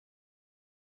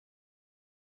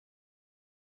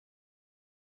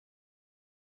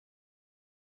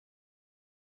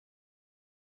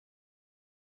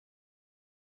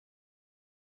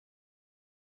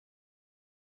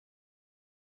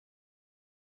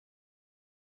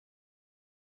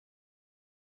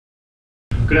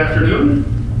Good afternoon.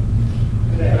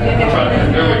 There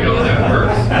we go, that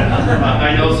works.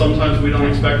 I know sometimes we don't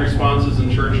expect responses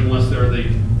in church unless they're the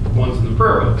ones in the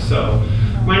prayer book. So,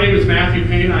 my name is Matthew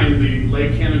Payne. I am the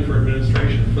lay canon for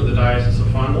administration for the Diocese of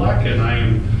Fond du Lac, and I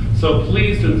am so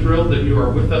pleased and thrilled that you are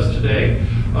with us today.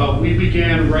 We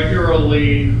began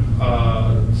regularly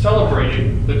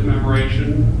celebrating the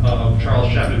commemoration of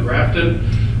Charles Chapman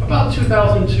Grafton about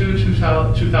 2002,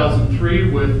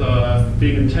 2003, with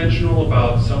being intentional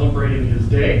about celebrating his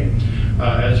day.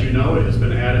 As you know, it has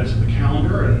been added to the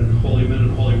calendar and holy men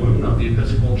and holy women of the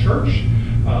Episcopal Church,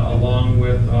 along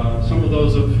with some of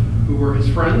those who were his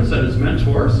friends and his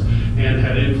mentors and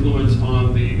had influence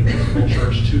on the Episcopal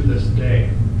Church to this day.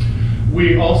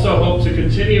 We also hope to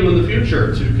continue in the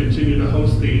future to continue to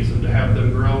host these and to have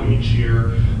them grow each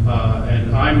year.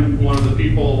 And I'm one of the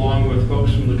people, along with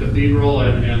folks from the Cathedral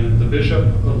and the Bishop,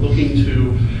 looking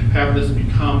to have this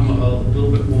become a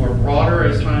little bit more broader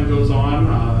as time goes on.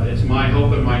 It's my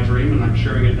hope and my dream, and I'm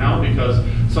sharing it now because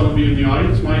some of you in the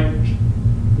audience might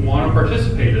want to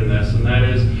participate in this, and that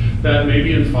is that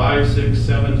maybe in 5, 6,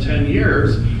 7, 10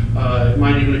 years, it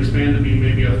might even expand to be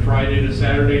maybe a Friday to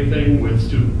Saturday thing with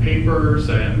student papers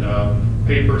and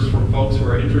papers from folks who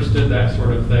are interested, that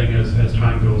sort of thing as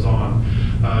time goes on.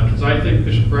 Because I think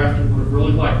Bishop Grafton would have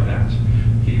really liked that.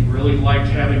 He really liked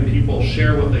having people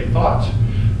share what they thought,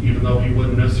 even though he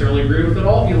wouldn't necessarily agree with it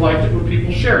all. He liked it when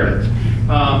people shared it.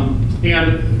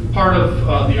 And part of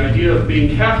the idea of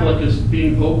being Catholic is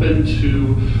being open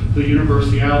to the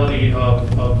universality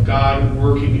of God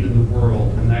working in the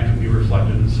world, and that can be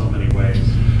reflected in so many ways.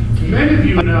 Many of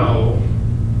you know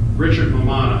Richard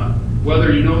Mammana,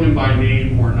 whether you know him by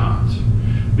name or not,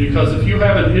 because if you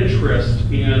have an interest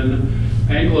in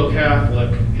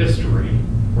Anglo-Catholic history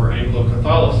or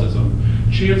Anglo-Catholicism,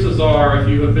 chances are if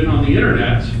you have been on the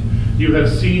internet, you have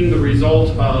seen the result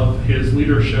of his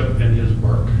leadership and his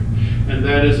work. And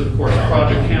that is, of course,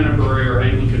 Project Canterbury or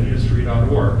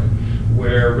AnglicanHistory.org,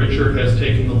 where Richard has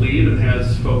taken the lead and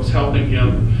has folks helping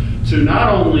him to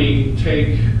not only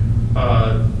take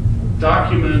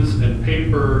documents and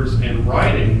papers and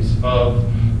writings of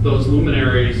those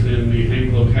luminaries in the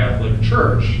Anglo-Catholic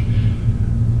Church,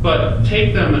 but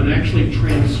take them and actually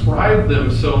transcribe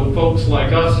them so folks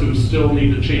like us who still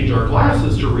need to change our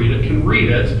glasses to read it can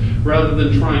read it rather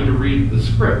than trying to read the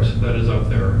script that is up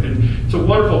there. And it's a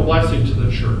wonderful blessing to the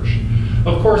church.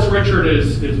 Of course, Richard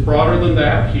is broader than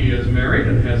that. He is married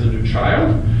and has a new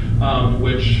child,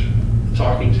 which,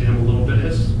 talking to him a little bit,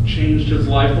 has changed his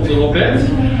life a little bit.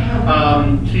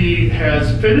 He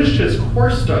has finished his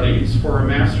course studies for a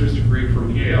master's degree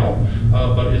from Yale,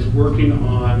 but is working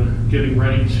on getting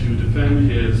ready to defend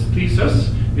his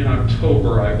thesis in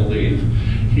October, I believe.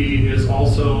 He is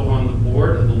also on the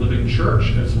board of the Living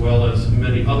Church, as well as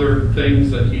many other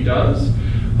things that he does.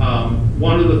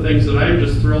 One of the things that I'm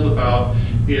just thrilled about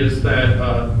is that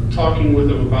talking with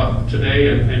him about today,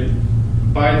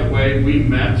 and by the way, we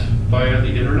met via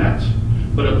the internet,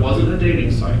 but it wasn't a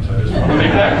dating site. I just want to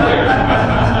make that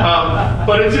clear.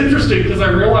 But it's interesting because I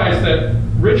realized that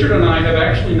Richard and I have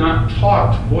actually not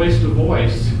talked voice to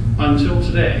voice until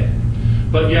today,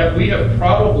 but yet we have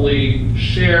probably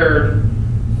shared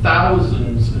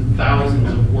thousands and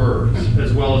thousands of words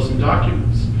as well as some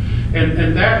documents.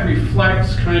 And that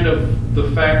reflects kind of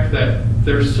the fact that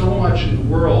there's so much in the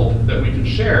world that we can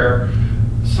share.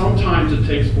 Sometimes it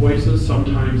takes voices,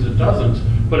 sometimes it doesn't,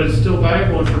 but it's still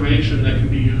valuable information that can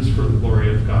be used for the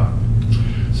glory of God.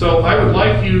 So I would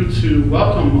like you to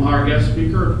welcome our guest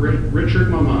speaker, Richard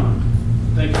Mammana.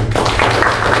 Thank you.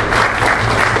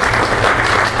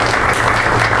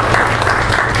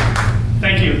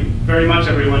 Thank you very much,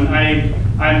 everyone.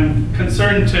 I'm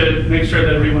concerned to make sure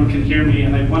that everyone can hear me,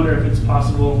 and I wonder if it's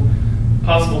possible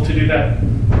to do that.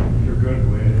 You're good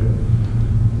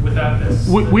without this.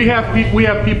 We have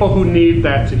people who need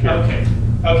that to hear.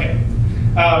 Okay.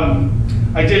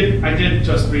 I did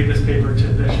just read this paper to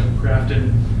Bishop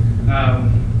Grafton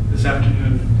this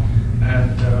afternoon,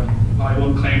 and I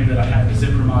won't claim that I had his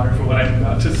imprimatur for what I'm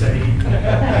about to say.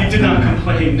 He did not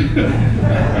complain.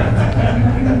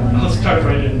 I'll start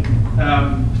right in.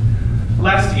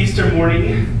 Last Easter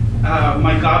morning,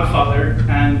 my godfather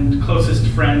and closest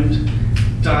friend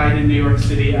died in New York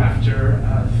City after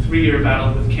a 3-year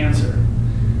battle with cancer.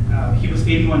 He was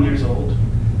 81 years old,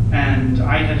 and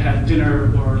I had had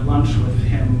dinner or lunch with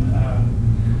him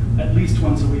at least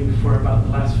once a week for about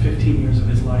the last 15 years of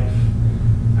his life.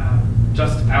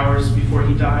 Just hours before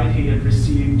he died, he had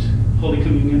received Holy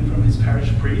Communion from his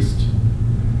parish priest,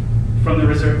 from the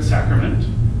reserved sacrament,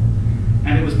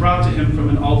 and it was brought to him from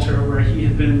an altar where he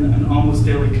had been an almost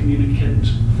daily communicant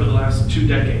for the last 2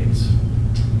 decades.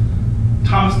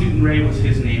 Thomas Newton Ray was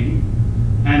his name,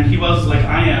 and he was, like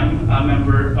I am, a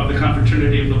member of the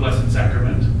Confraternity of the Blessed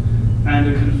Sacrament and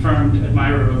a confirmed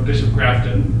admirer of Bishop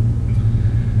Grafton.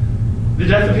 The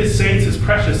death of his saints is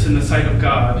precious in the sight of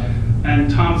God,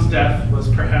 and Tom's death was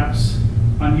perhaps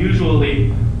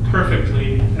unusually,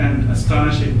 perfectly, and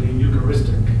astonishingly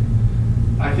Eucharistic.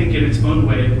 I think in its own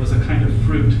way it was a kind of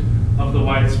fruit of the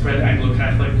widespread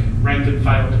Anglo-Catholic rank and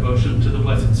file devotion to the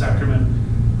Blessed Sacrament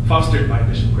fostered by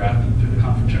Bishop Grafton through the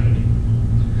Confraternity.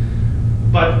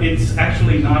 But it's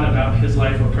actually not about his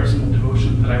life or personal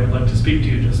devotion that I would like to speak to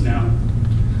you just now.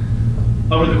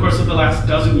 Over the course of the last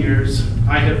dozen years,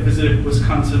 I have visited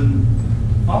Wisconsin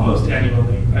almost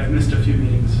annually. I've missed a few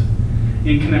meetings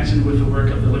in connection with the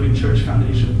work of the Living Church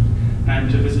Foundation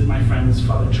and to visit my friends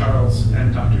Father Charles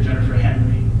and Dr. Jennifer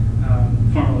Henry,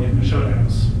 formerly at Machota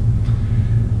House.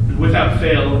 And without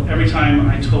fail, every time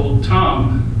I told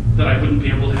Tom that I wouldn't be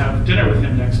able to have dinner with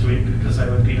him next week because I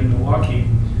would be in Milwaukee,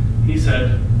 he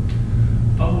said,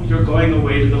 "Oh, you're going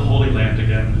away to the Holy Land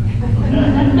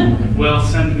again." Well,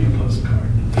 send me a postcard.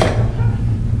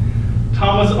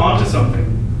 Tom was onto something.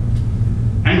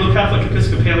 Anglo-Catholic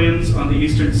Episcopalians on the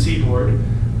eastern seaboard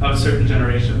of a certain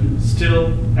generation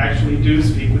still actually do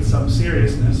speak with some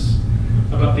seriousness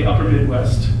about the upper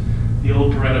Midwest, the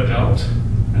old Beretta Belt,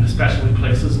 and especially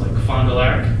places like Fond du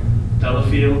Lac,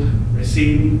 Delafield,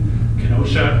 Racine,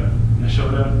 Kenosha,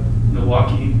 Nashotah,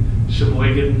 Milwaukee,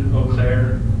 Sheboygan, Eau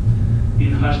Claire,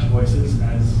 in hushed voices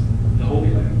as the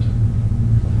Holy Land.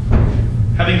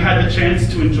 Having had the chance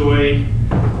to enjoy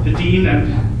the Dean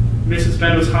and Mrs.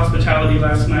 Benno's hospitality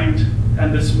last night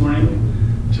and this morning,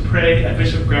 to pray at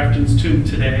Bishop Grafton's tomb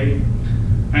today,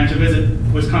 and to visit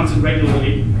Wisconsin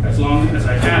regularly as long as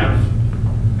I have,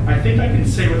 I think I can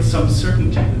say with some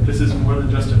certainty that this is more than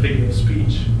just a figure of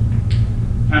speech.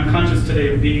 I'm conscious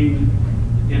today of being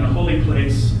in a holy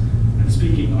place and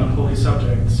speaking on holy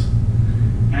subjects.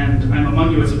 And I'm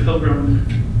among you as a pilgrim,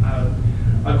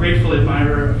 a grateful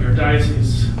admirer of your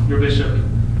diocese, your bishop,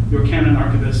 your canon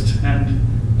archivist,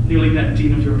 and newly met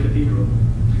dean of your cathedral.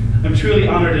 I'm truly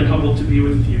honored and humbled to be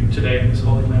with you today in this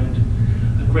holy land.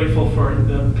 I'm grateful for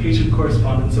the patient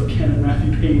correspondence of Canon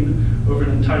Matthew Payne over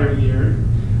an entire year.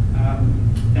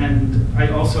 And I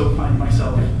also find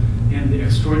myself in the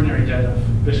extraordinary debt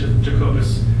of Bishop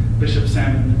Jacobus, Bishop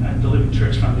Salmon, and the Living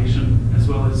Church Foundation, as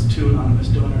well as two anonymous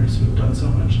donors who have done so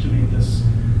much to make this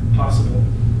possible.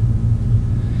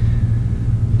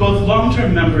 Both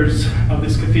long-term members of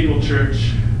this cathedral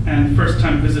church and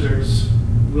first-time visitors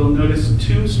will notice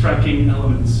two striking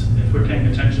elements, if we're paying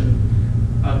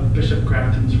attention, of Bishop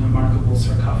Grafton's remarkable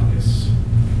sarcophagus.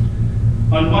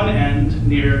 On one end,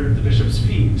 near the bishop's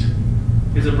feet,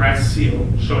 is a brass seal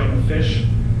showing a fish,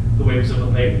 the waves of a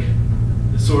lake,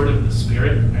 the sword of the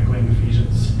Spirit, echoing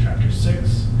Ephesians chapter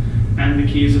 6, and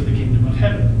the keys of the kingdom of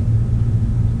heaven.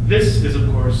 This is, of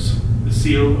course, the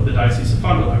seal of the Diocese of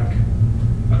Fond du Lac,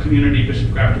 a community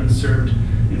Bishop Grafton served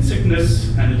in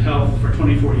sickness and in health for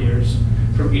 24 years,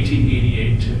 from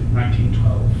 1888 to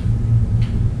 1912.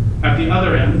 At the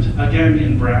other end, again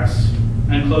in brass,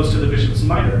 and close to the bishop's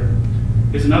mitre,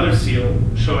 is another seal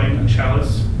showing a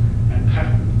chalice and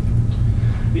paten.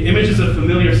 The image is a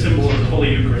familiar symbol of the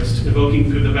Holy Eucharist, evoking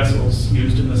through the vessels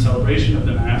used in the celebration of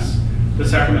the Mass the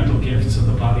sacramental gifts of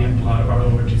the body and blood of our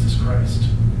Lord Jesus Christ.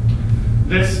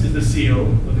 This is the seal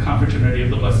of the Confraternity of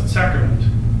the Blessed Sacrament,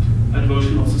 a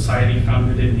devotional society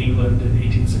founded in England in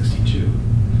 1862.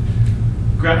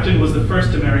 Grafton was the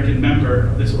first American member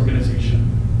of this organization,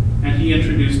 and he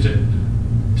introduced it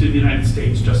to the United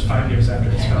States just 5 years after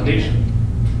its foundation.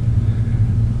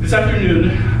 This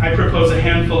afternoon, I propose a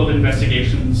handful of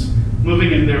investigations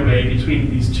moving in their way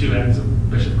between these two ends of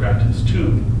Bishop Grafton's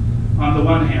tomb. On the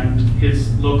one hand,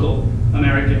 his local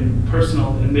American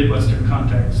personal and Midwestern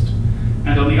context,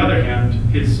 and on the other hand,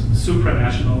 his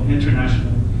supranational,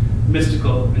 international,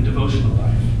 mystical, and devotional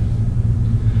life.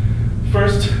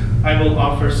 First, I will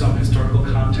offer some historical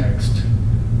context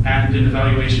and an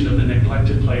evaluation of the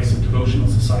neglected place of devotional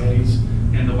societies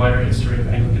in the wider history of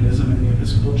Anglicanism and the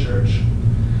Episcopal Church.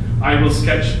 I will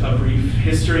sketch a brief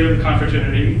history of the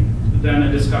Confraternity, then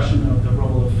a discussion of the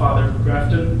role of Father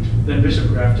Grafton, then Bishop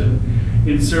Grafton,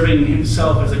 in serving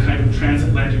himself as a kind of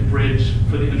transatlantic bridge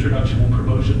for the introduction and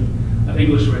promotion of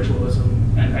English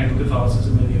ritualism and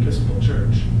Anglo-Catholicism in the Episcopal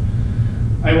Church.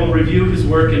 I will review his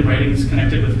work and writings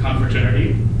connected with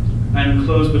Confraternity, and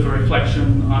close with a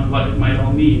reflection on what it might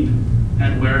all mean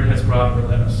and where it has brought or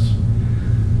led us.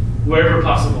 Wherever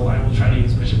possible, I will try to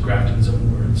use Bishop Grafton's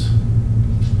own words.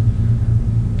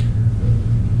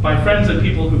 By friends and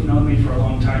people who've known me for a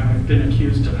long time, I've been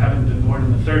accused of having been born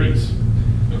in the 30s.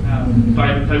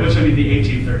 by which I mean the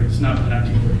 1830s, not the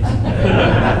 1930s.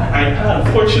 I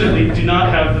unfortunately do not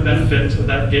have the benefit of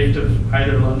that gift of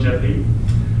either longevity.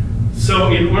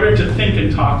 So in order to think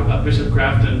and talk about Bishop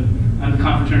Grafton and the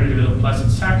Confraternity of the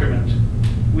Blessed Sacrament,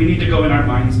 we need to go in our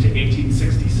minds to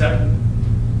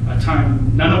 1867, a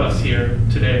time none of us here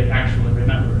today actually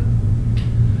remember.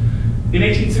 In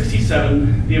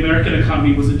 1867, the American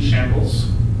economy was in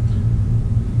shambles.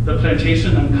 The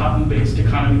plantation and cotton-based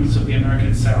economies of the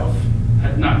American South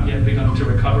had not yet begun to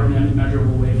recover in any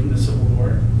measurable way from the Civil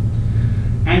War.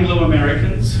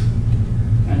 Anglo-Americans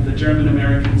and the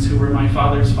German-Americans who were my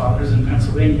father's fathers in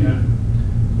Pennsylvania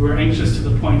were anxious to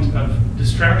the point of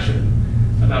distraction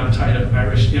about a tide of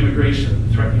Irish immigration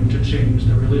threatening to change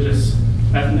the religious,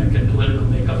 ethnic, and political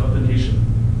makeup of the nation.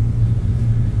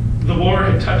 The war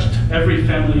had touched every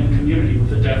family and community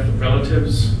with the death of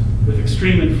relatives, with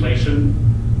extreme inflation,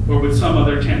 or with some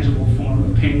other tangible form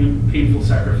of painful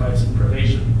sacrifice and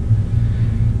privation.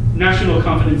 National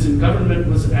confidence in government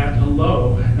was at a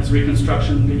low as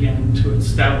Reconstruction began to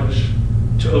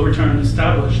overturn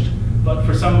established, but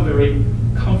for some very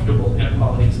comfortable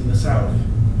inequalities in the South.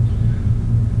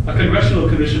 A congressional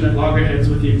commission at loggerheads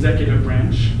with the executive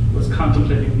branch was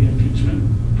contemplating the impeachment of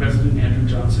President Andrew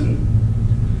Johnson.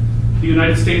 The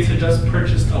United States had just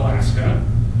purchased Alaska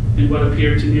in what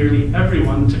appeared to nearly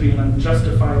everyone to be an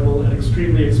unjustifiable and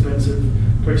extremely expensive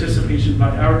participation by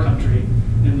our country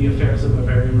in the affairs of a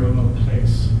very remote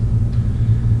place.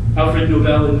 Alfred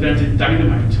Nobel invented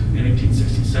dynamite in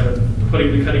 1867,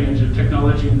 putting the cutting edge of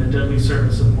technology in the deadly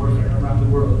service of warfare around the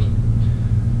world.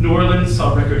 New Orleans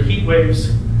saw record heat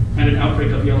waves and an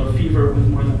outbreak of yellow fever with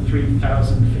more than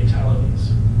 3,000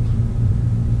 fatalities.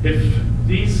 If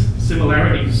these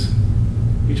similarities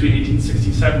between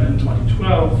 1867 and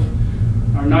 2012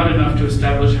 are not enough to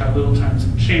establish how little times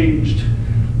have changed,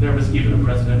 there was even a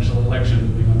presidential election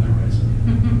moving on the horizon.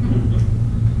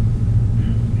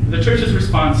 The Church's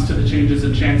response to the changes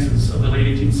and chances of the late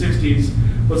 1860s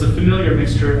was a familiar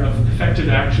mixture of effective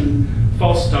action,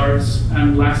 false starts,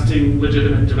 and lasting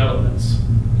legitimate developments.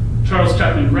 Charles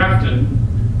Chapman Grafton,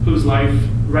 whose life,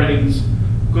 writings,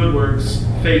 good works,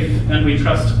 faith, and we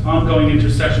trust ongoing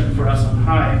intercession for us on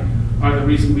high are the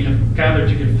reason we have gathered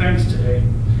to give thanks today,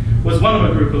 was one of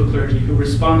a group of clergy who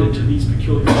responded to these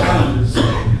peculiar challenges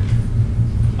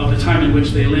of the time in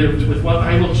which they lived with what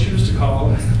I will choose to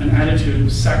call an attitude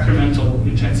of sacramental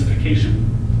intensification.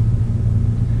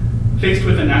 Faced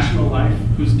with a national life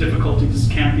whose difficulties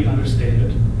can't be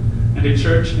understated, and a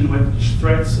church in which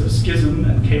threats of schism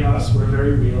and chaos were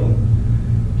very real,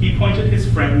 he pointed his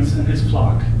friends and his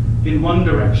flock in one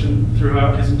direction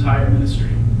throughout his entire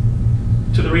ministry: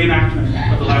 to the reenactment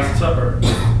of the Last Supper,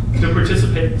 to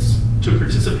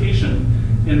participation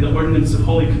in the ordinance of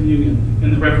Holy Communion,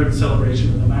 in the reverent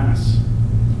celebration of the Mass.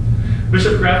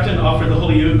 Bishop Grafton offered the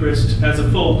Holy Eucharist as a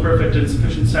full, perfect, and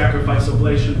sufficient sacrifice,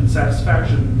 oblation, and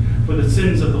satisfaction for the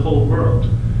sins of the whole world,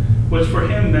 which for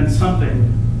him meant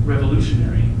something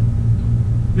revolutionary.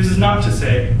 This is not to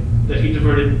say that he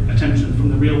diverted attention from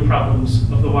the real problems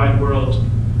of the wide world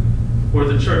or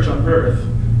the church on earth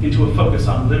into a focus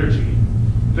on liturgy.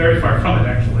 Very far from it,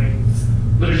 actually.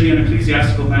 Liturgy and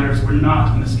ecclesiastical matters were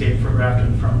not an escape for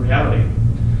Grafton from reality.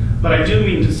 But I do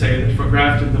mean to say that for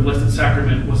Grafton, the Blessed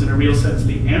Sacrament was in a real sense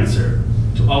the answer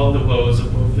to all of the woes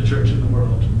of both the church and the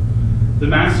world. The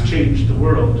Mass changed the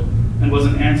world and was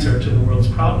an answer to the world's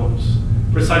problems,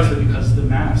 precisely because the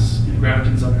Mass, in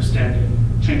Grafton's understanding,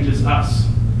 changes us.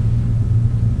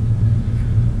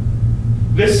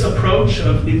 This approach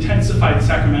of intensified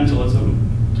sacramentalism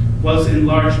was in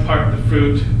large part the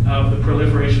fruit of the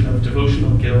proliferation of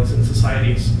devotional guilds and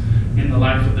societies in the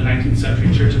life of the 19th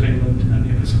century Church of England and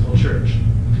the Episcopal Church.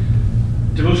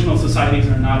 Devotional societies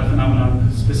are not a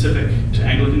phenomenon specific to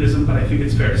Anglicanism, but I think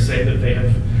it's fair to say that they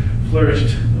have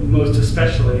flourished most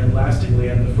especially and lastingly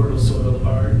in the fertile soil of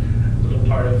our little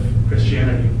part of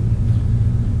Christianity.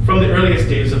 From the earliest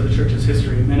days of the Church's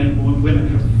history, men and women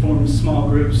have formed small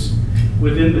groups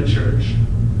within the Church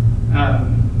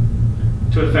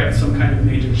to effect some kind of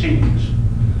major change.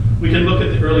 We can look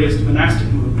at the earliest monastic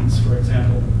movements, for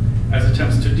example, as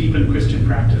attempts to deepen Christian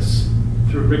practice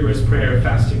through rigorous prayer,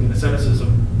 fasting, and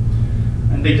asceticism.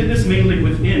 And they did this mainly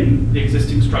within the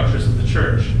existing structures of the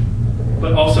Church,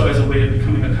 but also as a way of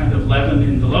becoming a kind of leaven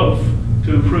in the loaf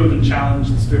to improve and challenge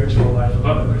the spiritual life of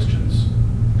other Christians.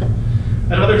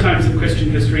 At other times in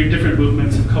Christian history, different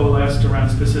movements have coalesced around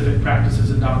specific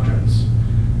practices and doctrines,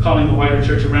 calling the wider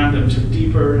church around them to a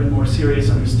deeper and more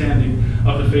serious understanding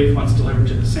of the faith once delivered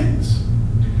to the saints.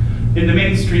 In the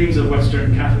mainstreams of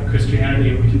Western Catholic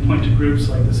Christianity, we can point to groups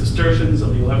like the Cistercians of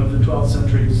the 11th and 12th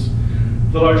centuries,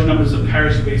 the large numbers of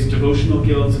parish-based devotional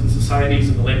guilds and societies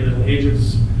of the late Middle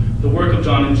Ages, the work of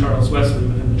John and Charles Wesley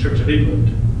within the Church of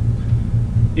England.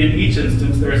 In each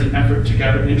instance, there is an effort to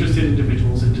gather interested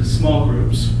individuals into small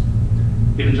groups.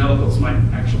 Evangelicals might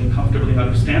actually comfortably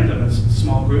understand them as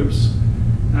small groups,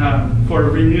 for a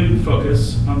renewed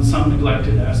focus on some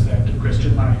neglected aspect of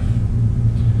Christian life.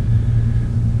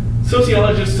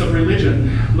 Sociologists of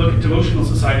religion look at devotional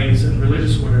societies and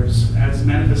religious orders as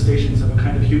manifestations of a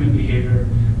kind of human behavior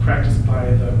practiced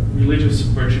by the religious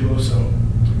virtuoso,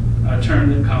 a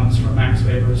term that comes from Max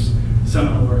Weber's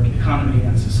seminal work, Economy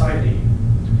and Society.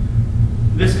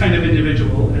 This kind of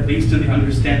individual, at least in the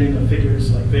understanding of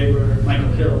figures like Weber,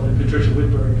 Michael Hill, and Patricia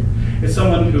Whitberg, is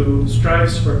someone who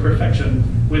strives for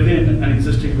perfection within an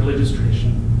existing religious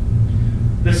tradition.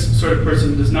 This sort of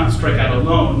person does not strike out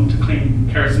alone to claim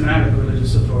charismatic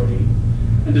religious authority,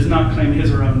 and does not claim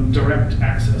his or her own direct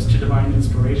access to divine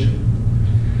inspiration.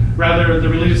 Rather, the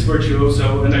religious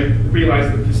virtuoso, and I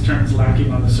realize that this term is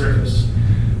lacking on the surface,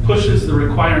 pushes the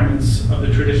requirements of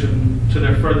the tradition to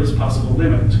their furthest possible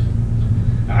limit.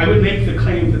 I would make the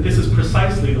claim that this is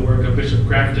precisely the work of Bishop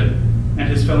Grafton and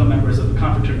his fellow members of the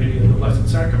Confraternity of the Blessed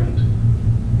Sacrament.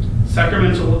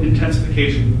 Sacramental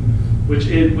intensification, which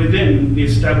within the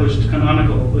established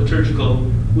canonical, liturgical,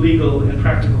 legal, and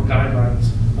practical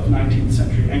guidelines of 19th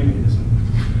century Anglicanism.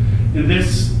 In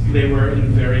this, they were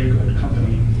in very good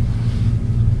company.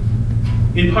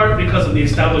 In part because of the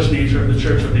established nature of the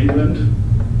Church of England,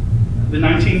 the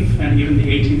 19th and even the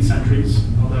 18th centuries,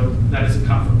 although that is a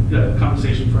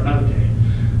conversation for another day,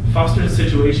 fostered a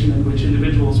situation in which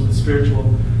individuals with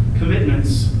spiritual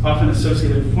commitments often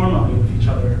associated formally with each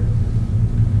other.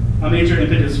 A major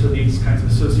impetus for these kinds of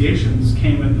associations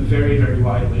came in the very, very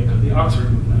wide wake of the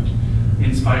Oxford movement,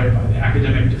 inspired by the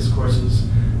academic discourses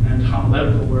and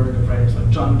homiletical work of writers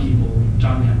like John Keble,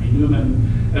 John Henry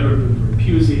Newman, Edward Boothby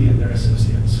Pusey, and their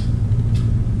associates.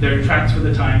 Their tracts for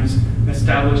the times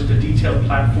established a detailed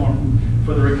platform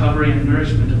for the recovery and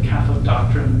nourishment of Catholic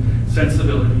doctrine,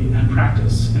 sensibility, and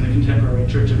practice in the contemporary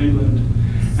Church of England,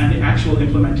 and the actual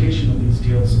implementation of these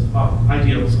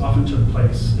ideals often took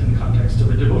place in the context of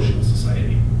a devotional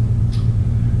society.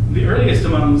 The earliest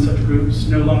among such groups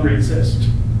no longer exist.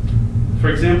 For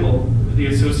example, the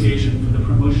Association for the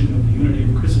Promotion of the Unity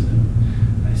of Christendom,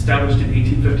 established in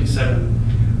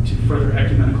 1857 to further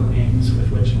ecumenical aims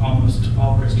with which almost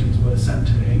all Christians would assent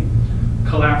today,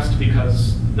 collapsed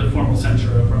because the formal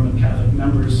censure of Roman Catholic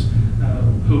members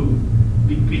who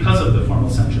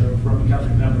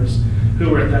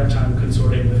were at that time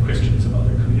consorting with Christians of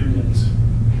other communions.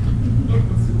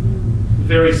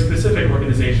 Very specific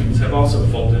organizations have also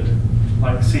folded,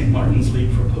 like St. Martin's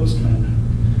League for Postmen,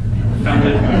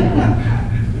 founded,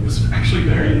 it was actually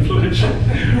very influential,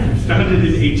 founded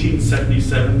in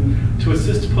 1877 to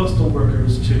assist postal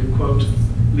workers to, quote,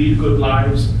 lead good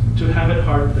lives, to have at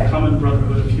heart the common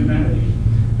brotherhood of humanity,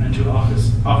 and to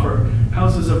offer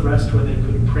houses of rest where they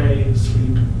could pray,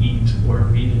 sleep, eat, or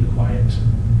read in quiet.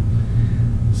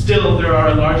 Still, there are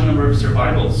a large number of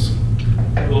survivals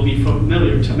that will be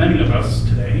familiar to many of us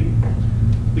today.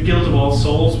 The Guild of All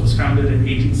Souls was founded in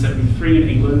 1873 in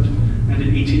England and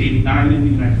in 1889 in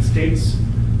the United States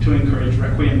to encourage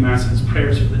requiem masses,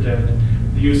 prayers for the dead,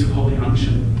 the use of holy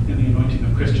unction in the anointing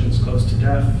of Christians close to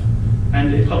death,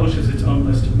 and it publishes its own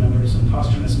list of members and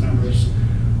posthumous members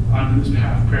on whose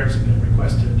behalf prayers have been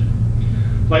requested.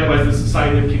 Likewise, the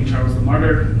Society of King Charles the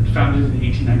Martyr, founded in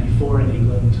 1894 in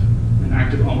England and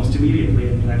active almost immediately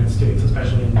in the United States,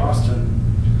 especially in Boston,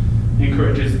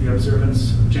 encourages the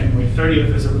observance of January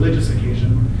 30th as a religious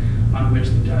occasion on which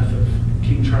the death of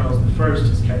King Charles I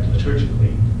is kept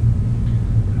liturgically.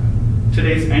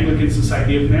 Today's Anglican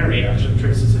Society of Mary actually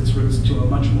traces its roots to a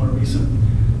much more recent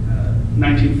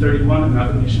 1931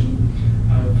 amalgamation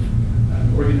of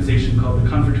an organization called the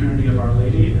Confraternity of Our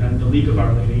Lady and the League of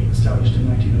Our Lady, established in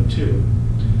 1902.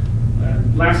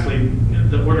 Lastly,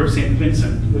 the Order of St.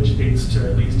 Vincent, which dates to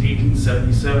at least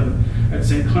 1877 at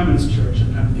St. Clement's Church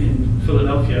in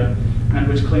Philadelphia, and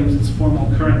which claims its formal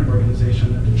current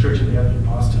organization at the Church of the Abbot of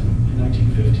Boston in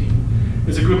 1950,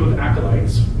 is a group of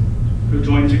acolytes who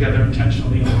join together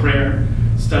intentionally in prayer,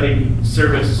 study,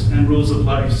 service, and rules of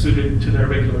life suited to their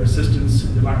regular assistance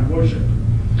in divine worship.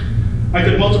 I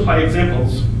could multiply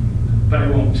examples, but I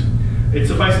won't. It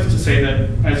suffices to say that,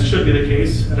 as should be the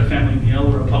case at a family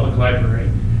meal or a public library,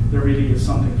 there really is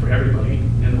something for everybody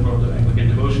in the world of Anglican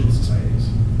devotional societies.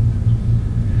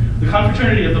 The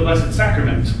Confraternity of the Blessed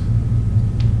Sacrament,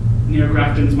 near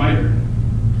Grafton's Mitre,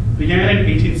 began in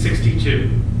 1862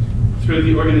 through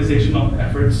the organizational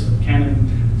efforts of Canon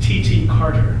T.T.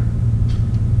 Carter.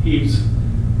 He's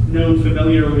known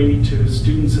familiarly to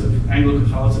students of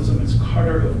Anglo-Catholicism as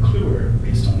Carter of Clewer,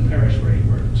 based on the parish where he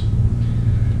worked.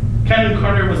 Canon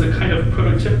Carter was a kind of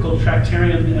prototypical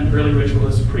Tractarian and early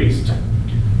ritualist priest.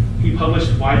 He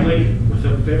published widely with a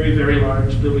very, very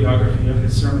large bibliography of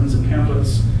his sermons and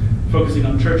pamphlets focusing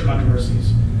on church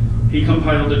controversies. He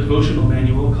compiled a devotional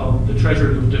manual called The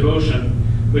Treasure of Devotion,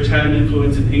 which had an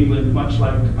influence in England much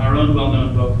like our own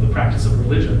well-known book, The Practice of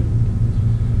Religion.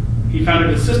 He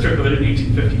founded a sisterhood in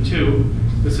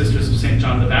 1852, the Sisters of St.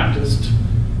 John the Baptist.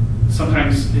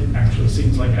 Sometimes it actually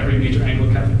seems like every major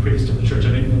Anglo-Catholic priest of the Church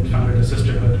of England founded a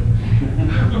sisterhood.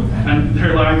 And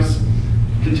their lives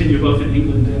continue both in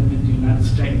England and in the United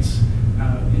States,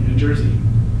 in New Jersey.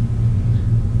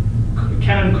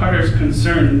 Canon Carter's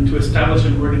concern to establish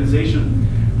an organization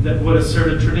that would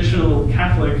assert a traditional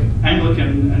Catholic,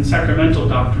 Anglican, and sacramental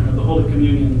doctrine of the Holy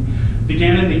Communion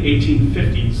began in the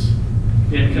 1850s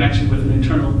in connection with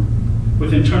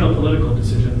internal political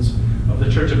decisions of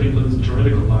the Church of England's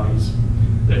juridical bodies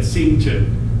that seemed to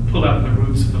pull out the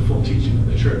roots of the full teaching of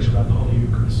the Church about the Holy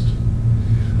Eucharist.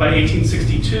 By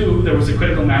 1862, there was a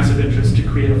critical mass of interest to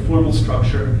create a formal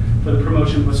structure for the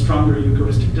promotion of a stronger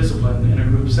Eucharistic discipline in a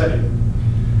group setting.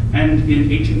 And in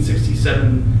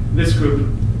 1867, this group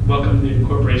welcomed the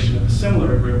incorporation of a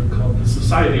similar group called the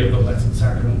Society of the Blessed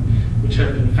Sacrament, which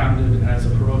had been founded as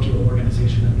a parochial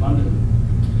organization in London.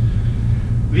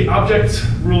 The objects,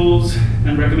 rules,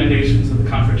 and recommendations of the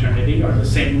Confraternity are the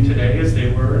same today as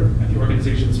they were at the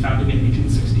organization's founding in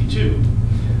 1862.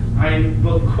 I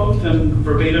will quote them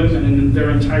verbatim and in their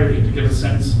entirety to give a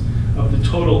sense of the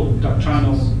total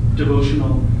doctrinal,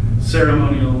 devotional,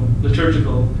 ceremonial,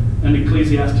 liturgical, and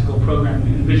ecclesiastical program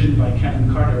envisioned by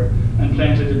Canon Carter and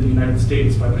planted in the United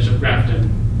States by Bishop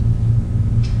Grafton.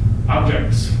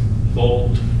 Objects,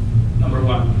 bold. Number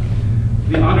 1,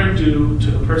 the honor due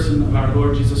to the person of our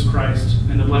Lord Jesus Christ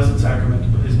and the Blessed Sacrament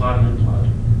of his body and blood.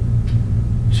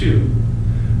 2,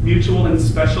 mutual and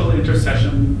special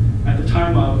intercession at the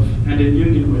time of and in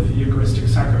union with the Eucharistic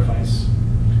sacrifice.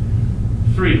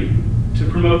 3, to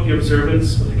promote the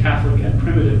observance of the Catholic and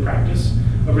primitive practice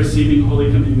of receiving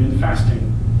Holy Communion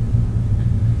fasting.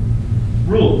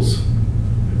 Rules,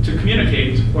 to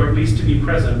communicate, or at least to be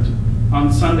present,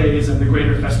 on Sundays and the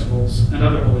greater festivals and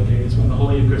other holy days when the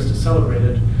Holy Eucharist is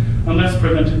celebrated, unless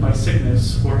prevented by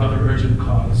sickness or other urgent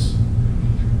cause.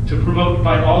 To promote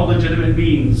by all legitimate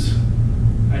means,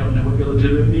 I don't know what the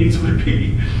legitimate means would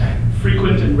be,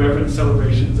 frequent and reverent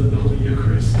celebrations of the Holy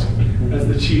Eucharist as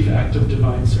the chief act of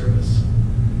divine service.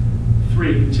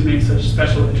 3, to make such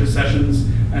special intercessions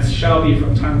as shall be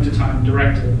from time to time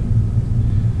directed.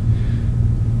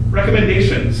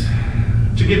 Recommendations,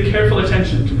 to give careful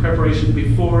attention to preparation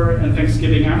before and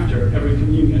thanksgiving after every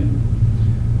communion.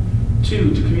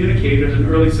 2, to communicate at an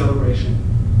early celebration.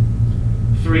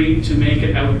 3, to make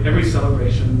at every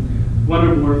celebration one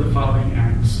or more of the following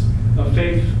acts: of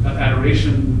faith, of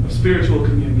adoration, of spiritual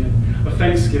communion, of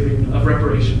thanksgiving, of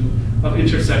reparation, of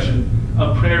intercession,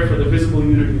 of prayer for the visible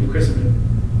unity of Christendom.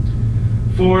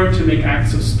 4, to make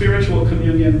acts of spiritual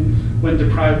communion when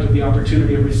deprived of the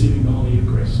opportunity of receiving the Holy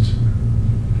Eucharist.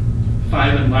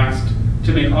 5, and last,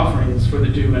 to make offerings for the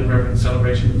due and reverent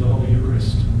celebration of the Holy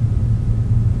Eucharist.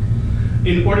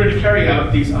 In order to carry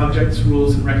out these objects,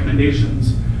 rules, and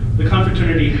recommendations, the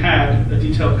Confraternity had a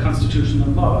detailed constitution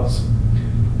and laws.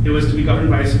 It was to be governed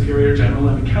by a superior general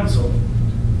and a council.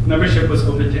 Membership was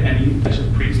open to any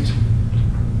bishop, priest,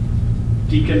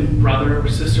 deacon, brother, or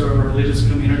sister of a religious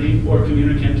community, or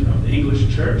communicant of the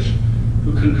English Church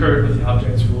who concurred with the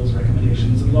objects, rules,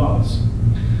 recommendations, and laws.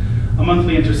 A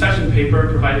monthly intercession paper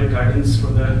provided guidance for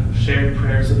the shared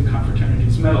prayers of the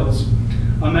Confraternity's medals.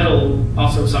 A medal,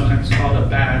 also sometimes called a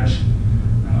badge,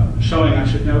 showing, I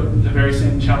should note, the very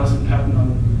same chalice and paten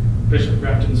on Bishop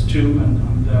Grafton's tomb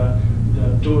and on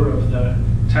the door of the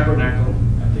tabernacle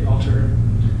at the altar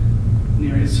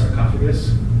near his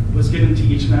sarcophagus, was given to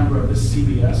each member of this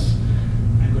CBS.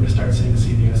 I'm going to start saying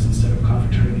CBS instead of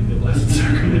Confraternity, the Blessed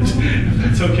Sacrament, if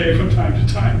that's okay from time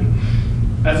to time,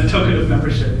 as a token of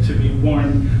membership to be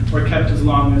worn or kept as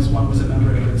long as one was a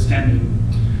member in good standing.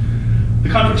 The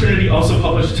Confraternity also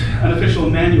published an official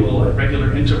manual at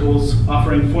regular intervals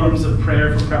offering forms of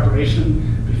prayer for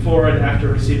preparation before and after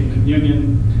receiving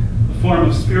communion, a form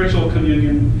of spiritual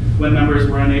communion when members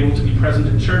were unable to be present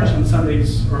in church on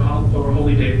Sundays or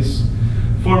holy days,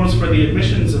 forms for the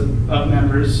admissions of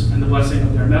members and the blessing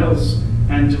of their medals,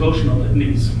 and devotional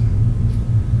litanies.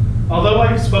 Although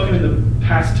I've spoken in the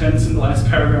past tense in the last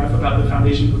paragraph about the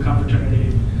foundation of the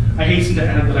Confraternity, I hasten to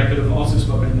add that I could have also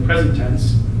spoken in the present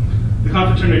tense. The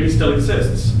Confraternity still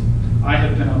exists. I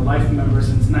have been a life member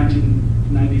since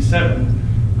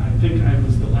 1997. I've think I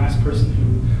was the last person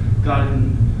who got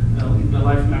in the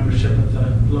life membership at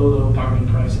the low bargain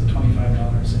price of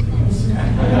 $25.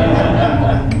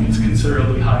 I think it's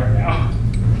considerably higher now.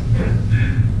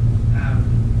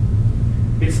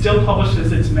 It still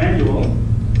publishes its manual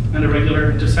and a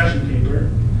regular intercession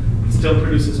paper. It still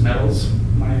produces medals.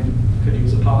 Mine could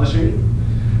use a polishing.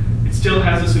 It still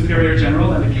has a superior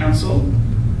general and a council,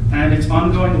 and its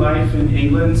ongoing life in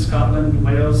England, Scotland,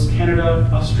 Wales, Canada,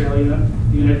 Australia,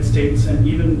 the United States, and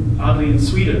even, oddly, in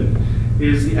Sweden,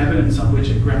 is the evidence on which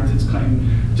it grounds its claim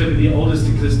to be the oldest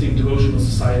existing devotional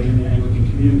society in the Anglican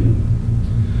Communion.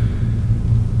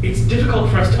 It's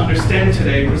difficult for us to understand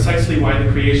today precisely why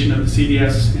the creation of the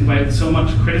CDS invited so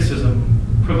much criticism,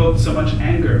 provoked so much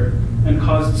anger, and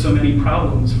caused so many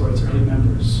problems for its early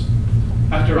members.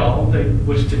 After all, they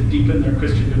wished to deepen their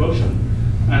Christian devotion,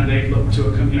 and they looked to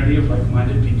a community of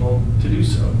like-minded people to do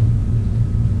so.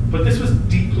 But this was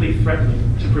deeply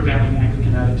threatening to prevailing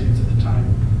Anglican attitudes at the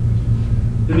time.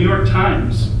 The New York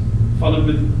Times followed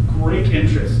with great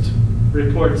interest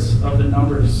reports of the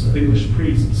numbers of English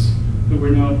priests who were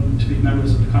known to be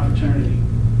members of the Confraternity.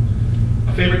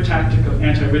 A favorite tactic of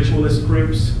anti-ritualist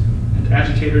groups and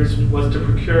agitators was to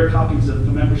procure copies of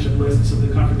the membership lists of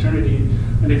the Confraternity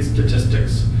and its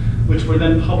statistics, which were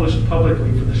then published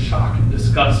publicly for the shock and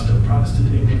disgust of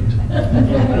Protestant England.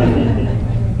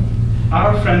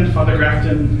 Our friend Father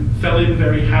Grafton fell in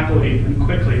very happily and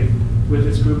quickly with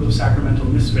this group of sacramental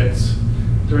misfits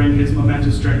during his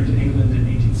momentous journey to England in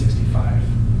 1865.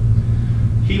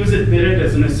 He was admitted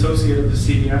as an associate of the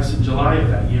CDS in July of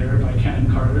that year by Canon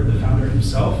Carter, the founder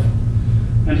himself,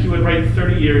 and he would write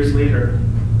 30 years later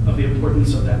of the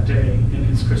importance of that day in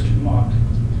his Christian walk.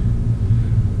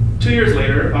 2 years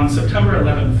later, on September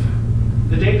 11th,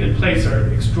 the date and place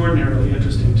are extraordinarily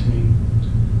interesting to me.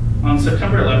 On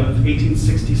September 11th,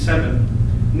 1867,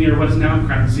 near what is now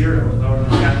Ground Zero at Lower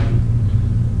Manhattan,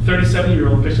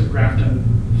 37-year-old Bishop Grafton,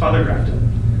 Father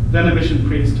Grafton, then a mission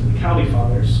priest of the Cowley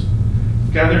Fathers,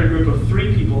 gathered a group of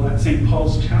 3 people at St.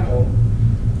 Paul's Chapel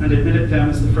and admitted them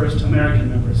as the first American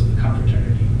members of the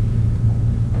Confraternity.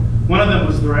 One of them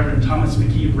was the Reverend Thomas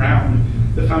McKee Brown,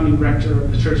 the founding rector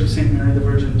of the Church of St. Mary the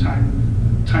Virgin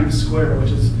Times Square,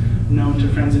 which is known to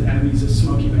friends and enemies as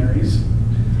Smoky Mary's.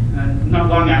 And not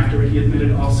long after, he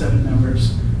admitted all 7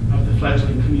 members of the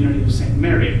fledgling community of St.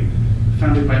 Mary,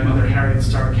 founded by Mother Harriet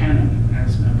Starr Cannon,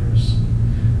 as members.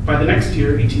 By the next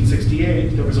year,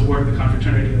 1868, there was a ward of the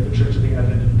Confraternity of the Church of the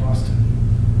Advent in Boston.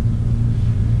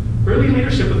 Early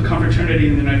leadership of the Confraternity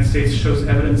in the United States shows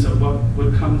evidence of what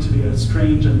would come to be a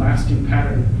strange and lasting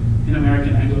pattern in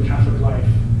American Anglo-Catholic life,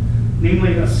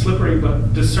 namely a slippery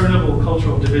but discernible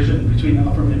cultural division between the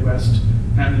upper Midwest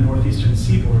and the northeastern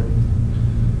seaboard.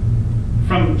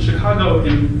 From Chicago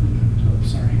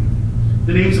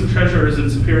the names of treasurers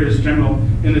and superiors general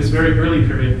in this very early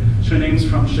period show names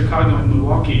from Chicago and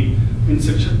Milwaukee in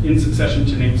succession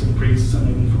to names of priests and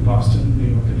even from Boston,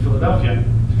 New York, and Philadelphia.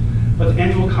 But the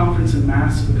annual conference and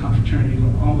mass of the Confraternity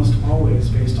were almost always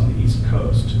based on the East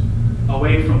Coast,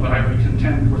 away from what I would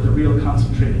contend were the real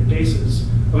concentrated bases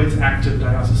of its active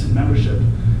diocesan membership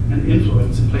and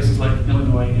influence in places like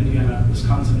Illinois, Indiana,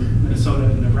 Wisconsin, Minnesota,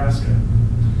 and Nebraska.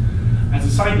 As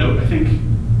a side note, I think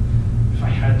if I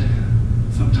had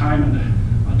some time and a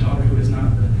daughter who is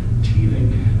not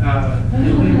teething,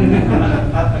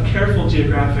 a careful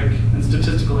geographic and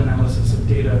statistical analysis of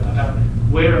data about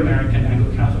where American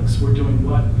Anglo-Catholics were doing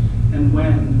what and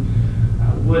when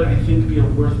would, I think, be a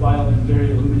worthwhile and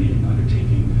very illuminating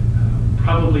undertaking.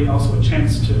 Probably also a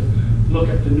chance to look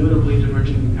at the notably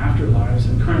diverging afterlives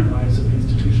and current lives of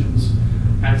institutions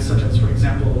such as, for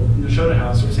example, Nashotah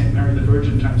House or St. Mary the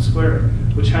Virgin Times Square,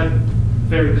 which had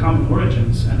very common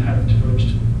origins and have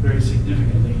diverged very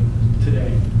significantly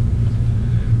today.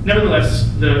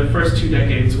 Nevertheless, the first 2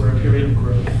 decades were a period of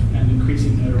growth and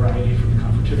increasing notoriety for the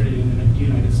Confraternity in the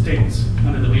United States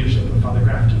under the leadership of Father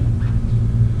Grafton.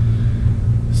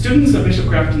 Students of Bishop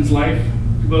Grafton's life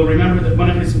will remember that one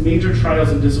of his major trials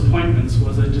and disappointments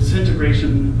was a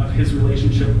disintegration of his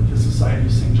relationship with the Society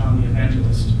of St. John the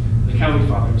Evangelist, the Cowley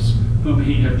Fathers, whom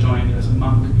he had joined as a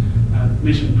monk,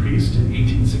 mission priest in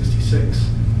 1866,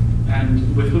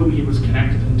 and with whom he was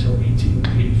connected until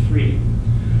 1883.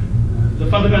 The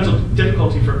fundamental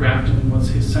difficulty for Grafton was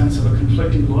his sense of a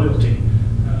conflicting loyalty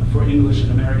for English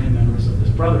and American members of this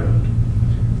brotherhood.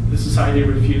 The society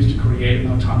refused to create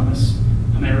an autonomous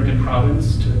American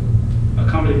province to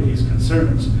accommodate these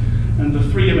concerns, and the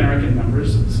 3 American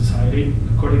members of the society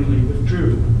accordingly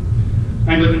withdrew.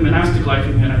 Anglican monastic life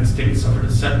in the United States suffered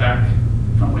a setback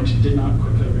from which it did not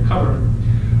quickly recover,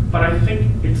 But I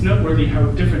think it's noteworthy how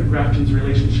different Grafton's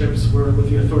relationships were with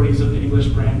the authorities of the English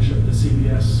branch of the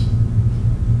CBS.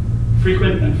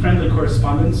 Frequent and friendly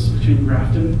correspondence between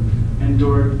Grafton and the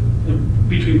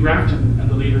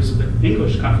leaders of the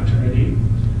English Confraternity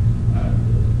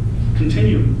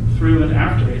continued through and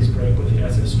after his break with the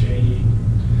SSJE.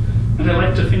 And I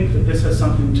like to think that this has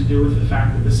something to do with the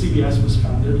fact that the CBS was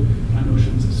founded on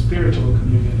notions of spiritual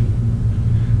communion.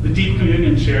 The deep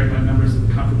communion shared by members of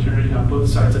the Confraternity on both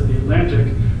sides of the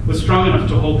Atlantic was strong enough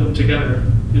to hold them together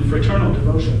in fraternal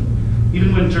devotion,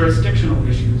 even when jurisdictional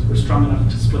issues were strong enough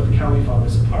to split the Cowley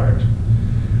Fathers apart.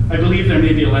 I believe there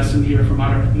may be a lesson here for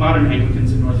modern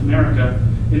Anglicans in North America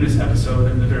in this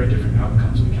episode and the very different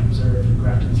outcomes we can observe in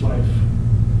Grafton's life.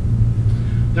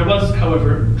 There was,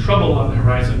 however, trouble on the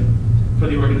horizon for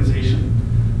the organization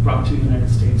brought to the United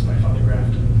States by Father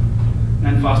Grafton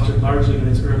and fostered largely in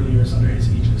its early years under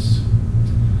his aegis.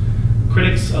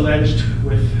 Critics alleged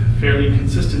with fairly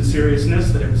consistent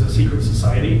seriousness that it was a secret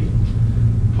society,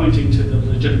 pointing to the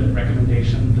legitimate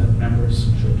recommendation that members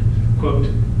should, quote,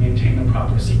 maintain a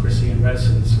proper secrecy and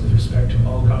reticence with respect to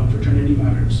all confraternity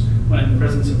matters when in the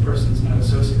presence of persons not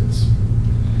associates.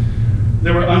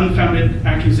 There were unfounded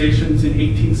accusations in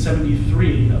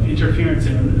 1873 of interference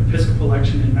in an Episcopal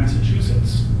election in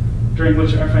Massachusetts, during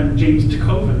which our friend James de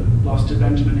Koven lost to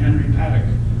Benjamin Henry Paddock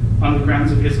on the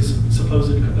grounds of his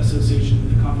supposed association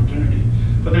with the Confraternity.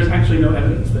 But there's actually no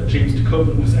evidence that James de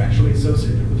Koven was actually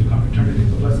associated with the Confraternity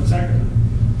of the Blessed Sacrament.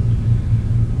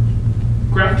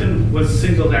 Grafton was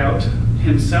singled out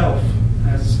himself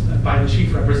as by the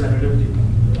chief representative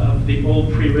of the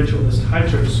old pre-ritualist high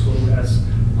church school as,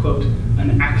 quote,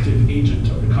 an active agent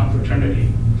of the Confraternity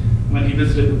when he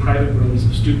visited the private rooms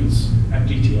of students at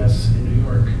GTS in New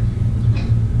York.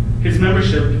 His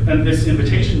membership and this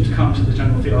invitation to come to the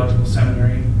General Theological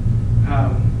Seminary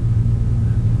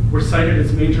were cited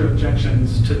as major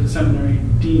objections to the seminary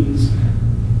dean's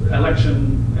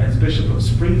election as Bishop of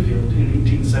Springfield in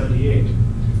 1878,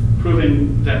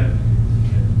 proving that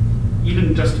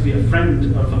even just to be a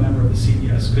friend of a member of the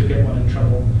CBS could get one in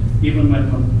trouble, even when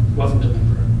one wasn't a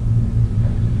member.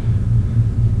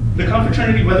 The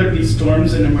Confraternity weathered these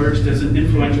storms and emerged as an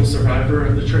influential survivor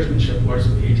of the churchmanship wars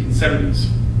of the 1870s.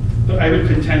 But I would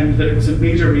contend that it was a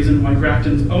major reason why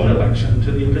Grafton's own election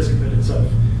to the episcopate itself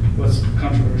was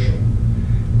controversial.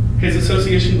 His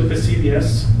association with the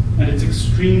CBS and its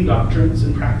extreme doctrines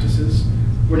and practices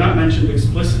were not mentioned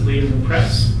explicitly in the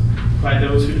press by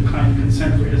those who declined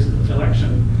consent for his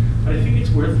election, but I think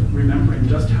it's worth remembering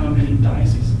just how many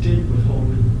dioceses did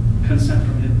withhold consent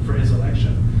for his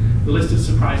election. The list is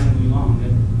surprisingly long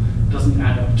and doesn't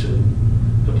add up to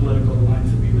the political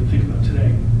lines that we would think about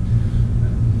today.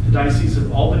 The Diocese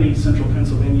of Albany, Central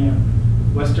Pennsylvania,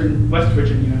 West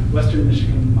Virginia, Western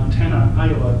Michigan, Montana,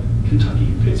 Iowa,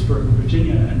 Kentucky, Pittsburgh,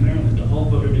 Virginia, and Maryland all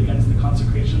voted against the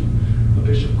consecration of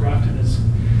Bishop Grafton as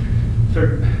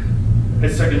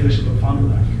second Bishop of Fond du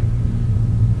Lac.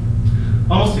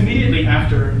 Almost immediately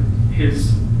after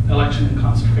his election and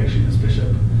consecration as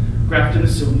bishop, Grafton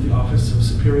assumed the office of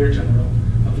Superior General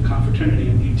of the Confraternity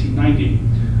in 1890,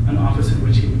 an office in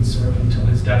which he would serve until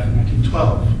his death in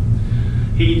 1912.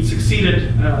 He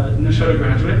succeeded Nashotah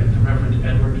graduate, the Reverend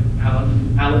Edward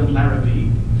Allen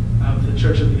Larrabee of the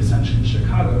Church of the Ascension in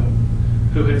Chicago,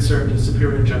 who had served as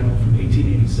Superior General from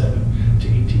 1887 to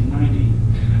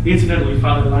 1890. Incidentally,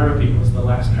 Father Larrabee was the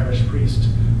last parish priest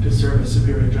to serve as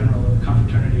Superior General of the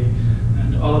Confraternity,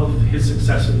 and all of his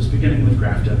successors, beginning with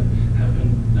Grafton, have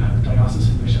been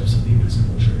diocesan bishops of the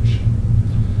Episcopal Church.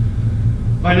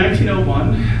 By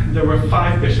 1901, there were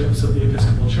 5 bishops of the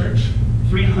Episcopal Church,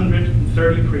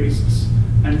 330 priests,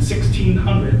 and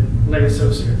 1,600 lay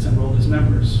associates enrolled as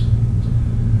members.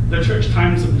 The Church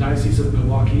Times of the Diocese of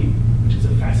Milwaukee, which is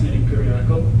a fascinating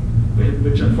periodical,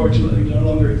 which unfortunately no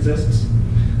longer exists,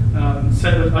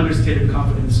 said with understated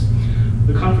confidence,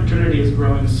 "The Confraternity is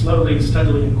growing slowly,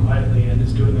 steadily, and quietly, and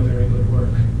is doing a very good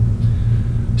work."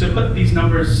 To put these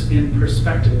numbers in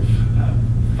perspective,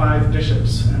 5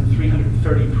 bishops and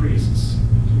 330 priests,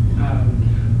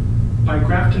 by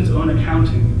Grafton's own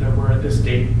accounting, there were at this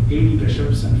date 80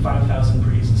 bishops and 5,000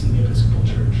 priests in the Episcopal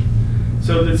Church.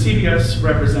 So the CBS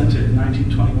represented in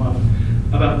 1921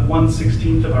 about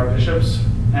 1/16 of our bishops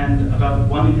and about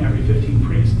 1 in every 15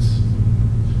 priests.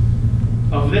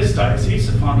 Of this diocese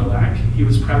of Fond du Lac, he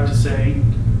was proud to say,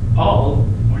 all,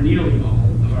 or nearly all,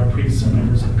 of our priests are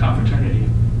members of the Confraternity.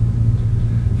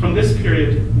 From this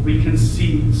period, we can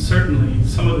see certainly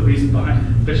some of the reason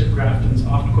behind Bishop Grafton's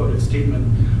oft-quoted statement,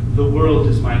 "The world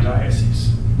is my diocese."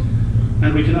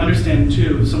 And we can understand,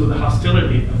 too, some of the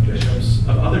hostility of bishops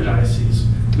of other dioceses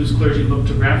whose clergy looked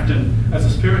to Grafton as a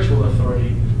spiritual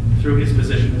authority through his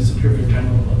position as Superior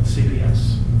General of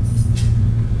CPS.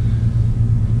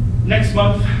 Next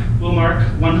month will mark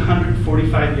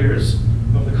 145 years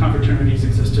of the Confraternity's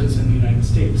existence in the United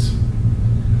States.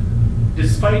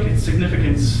 Despite its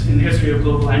significance in the history of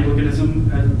global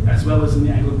Anglicanism, as well as in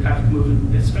the Anglo-Catholic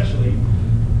movement especially,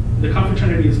 the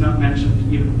Confraternity is not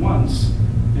mentioned even once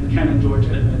in Canon George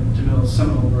Edmund DeMille's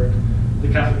seminal work, The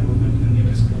Catholic Movement in the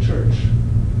Episcopal Church.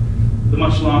 The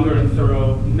much longer and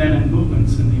thorough Men and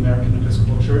Movements in the American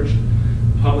Episcopal Church,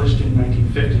 published in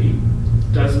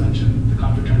 1950, does mention the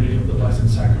Confraternity of the Blessed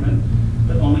Sacrament,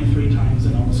 but only 3 times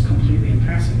and almost completely in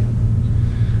passing.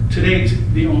 To date,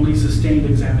 the only sustained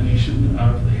examination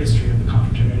of the history of the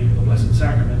Confraternity of the Blessed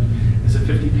Sacrament is a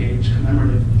 50-page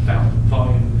commemorative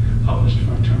volume published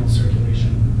for internal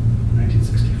circulation in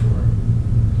 1964.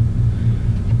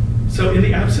 So in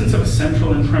the absence of a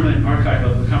central and permanent archive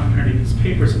of the Confraternity's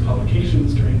papers and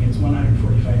publications during its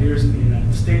 145 years in the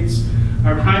United States,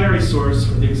 our primary source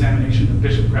for the examination of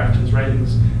Bishop Grafton's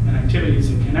writings and activities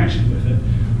in connection with it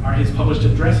are his published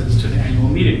addresses to the annual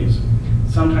meetings,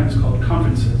 sometimes called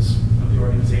conferences of the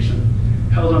organization,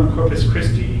 held on Corpus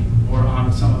Christi or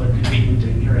on some other convenient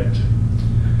day near it.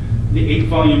 The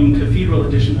 8-volume Cathedral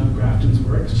edition of Grafton's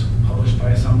works, published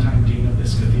by a sometime dean of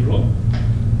this cathedral,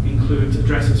 includes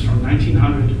addresses from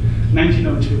 1900,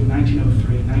 1902,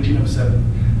 1903, 1907,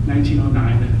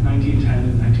 1909, 1910,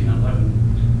 and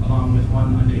 1911, along with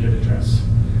one undated address.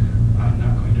 I'm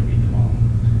not going to read them all,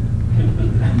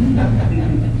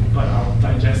 but I'll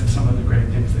digest some of the great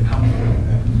things that come from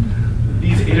them.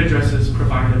 These 8 addresses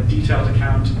provide a detailed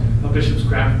account of Bishop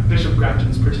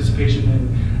Grafton's participation in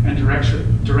and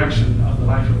direction of the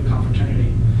life of the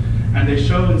Confraternity, and they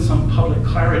show in some public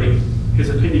clarity his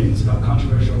opinions about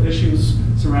controversial issues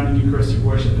surrounding Eucharistic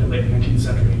worship in late 19th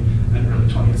century and early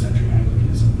 20th century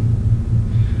Anglicanism.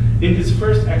 In his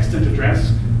first extant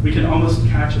address, we can almost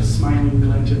catch a smiling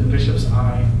glint in the bishop's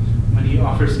eye when he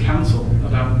offers counsel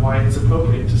about why it's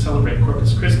appropriate to celebrate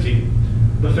Corpus Christi,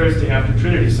 the Thursday after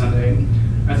Trinity Sunday,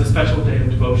 as a special day of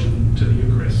devotion to the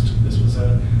Eucharist. This was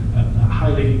a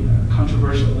highly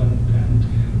controversial and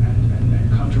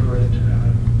controverted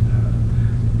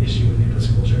issue in the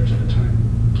Episcopal Church at the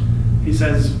time. He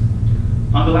says,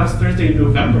 on the last Thursday in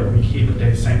November, we keep a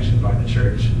day sanctioned by the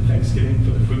Church in thanksgiving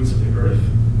for the fruits of the earth.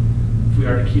 If we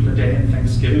are to keep a day in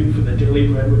thanksgiving for the daily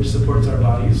bread which supports our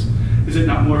bodies, is it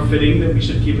not more fitting that we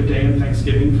should keep a day in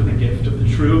thanksgiving for the gift of the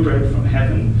true bread from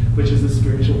heaven, which is the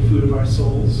spiritual food of our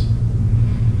souls?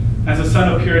 As a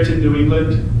son of Puritan New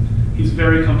England, he's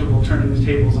very comfortable turning the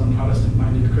tables on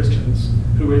Protestant-minded Christians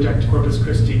who reject Corpus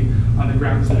Christi on the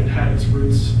grounds that it had its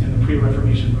roots in the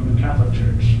pre-Reformation Roman Catholic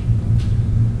Church.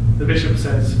 The bishop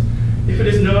says, if it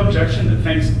is no objection that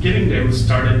Thanksgiving Day was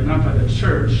started not by the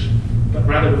Church, but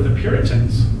rather with the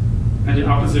Puritans, and in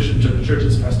opposition to the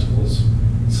Church's festivals,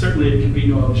 certainly it can be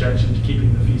no objection to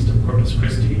keeping the Feast of Corpus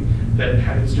Christi, that it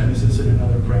had its genesis in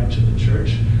another branch of the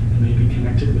Church, and may be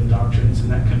connected with doctrines in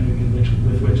that communion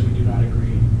with which we do not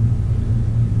agree.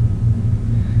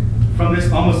 From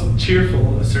this almost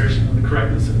cheerful assertion of the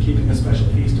correctness of keeping a special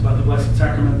feast about the Blessed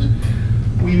Sacrament,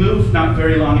 we move not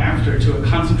very long after to a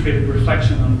concentrated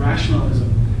reflection on rationalism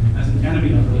as an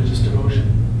enemy of religious devotion.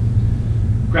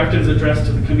 Grafton's address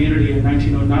to the community in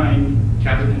 1909,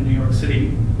 gathered in New York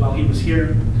City while he was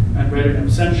here and read in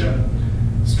absentia,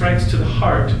 strikes to the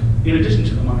heart in addition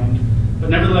to the mind, but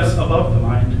nevertheless above the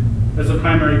mind, as the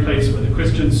primary place where the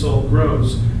Christian soul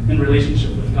grows in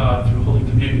relationship with God through Holy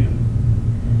Communion.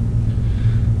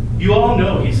 You all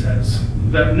know, he says,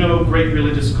 that no great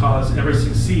religious cause ever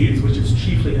succeeds which is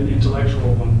chiefly an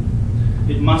intellectual one.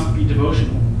 It must be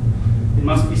devotional. It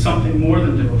must be something more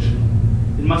than devotional.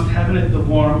 It must have in it the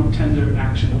warm, tender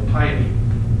action of piety.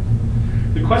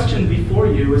 The question before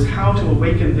you is how to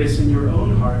awaken this in your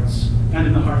own hearts and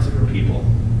in the hearts of your people.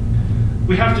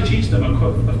 We have to teach them, of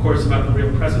course, about the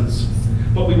real presence,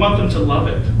 but we want them to love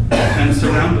it and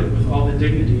surround it with all the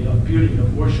dignity of beauty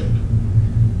of worship.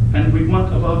 And we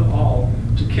want, above all,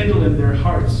 to kindle in their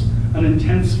hearts an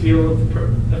intense feeling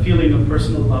of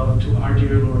personal love to our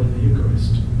dear Lord in the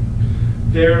Eucharist.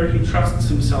 There he trusts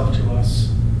himself to us.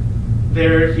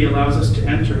 There he allows us to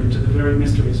enter into the very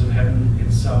mysteries of heaven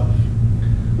itself.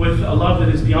 With a love that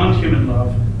is beyond human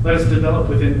love, let us develop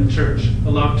within the Church a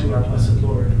love to our blessed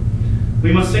Lord.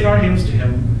 We must sing our hymns to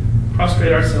him,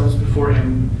 prostrate ourselves before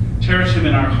him, cherish him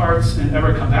in our hearts, and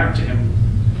ever come back to him.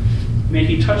 May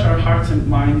he touch our hearts and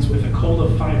minds with a coal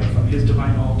of fire from his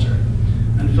divine altar,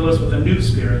 and fill us with a new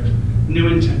spirit, new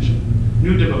intention,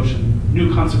 new devotion,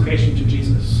 new consecration to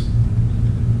Jesus.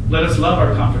 Let us love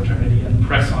our confraternity and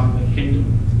press on the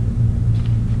kingdom.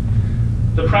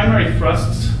 The primary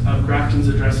thrusts of Grafton's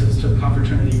addresses to the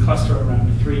Confraternity cluster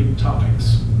around three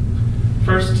topics.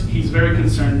 First, he's very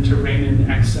concerned to rein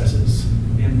in excesses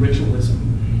in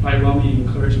ritualism by well-meaning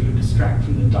clergy who distract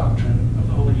from the doctrine of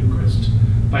the Holy Eucharist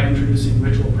by introducing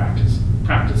ritual practices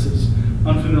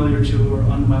unfamiliar to or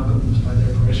unwelcomed by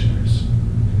their parishioners.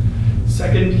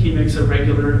 Second, he makes a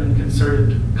regular and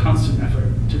concerted, constant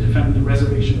effort to defend the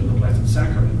reservation of the Blessed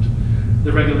Sacrament,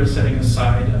 the regular setting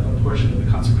aside of a portion of the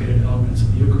consecrated elements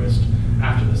of the Eucharist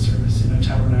after the service in a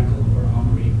tabernacle or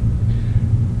aumary.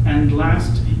 And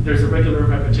last, there's a regular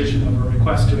repetition of a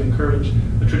request to encourage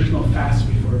a traditional fast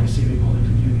before receiving Holy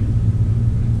Communion.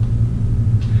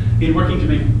 In working to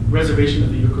make reservation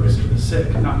of the Eucharist for the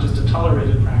sick not just a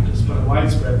tolerated practice, but a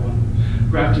widespread one,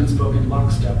 Grafton spoke in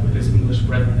lockstep with his English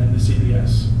brethren in the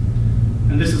CBS.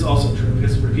 And this is also true of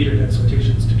his repeated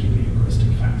exhortations to keep a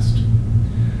Eucharistic fast.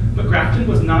 But Grafton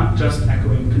was not just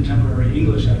echoing contemporary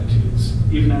English attitudes,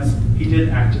 even as he did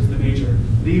act as the major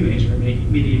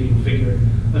mediating figure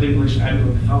of English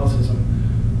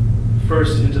Anglo-Catholicism,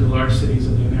 first into the large cities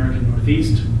of the American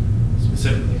Northeast,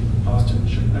 specifically Boston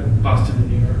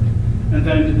and New York, and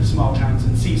then to the small towns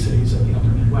and sea cities of the upper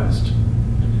Midwest.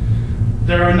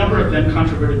 There are a number of then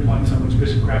controverted points on which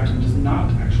Bishop Grafton does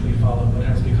not actually follow, but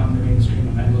has become the mainstream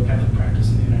of Anglo-Catholic practice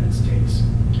in the United States.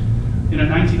 In a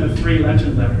 1903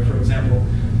 Lenten letter, for example,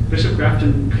 Bishop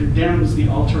Grafton condemns the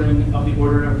altering of the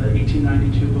order of the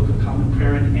 1892 Book of Common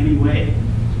Prayer in any way.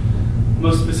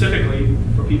 Most specifically,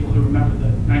 for people who remember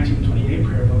the 1928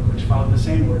 prayer book, which followed the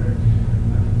same order,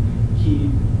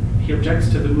 he objects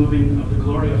to the moving of the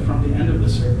Gloria from the end of the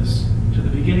service to the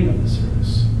beginning of the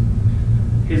service.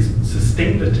 His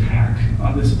sustained attack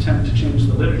on this attempt to change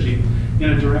the liturgy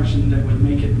in a direction that would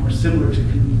make it more similar to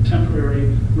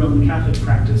contemporary Roman Catholic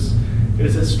practice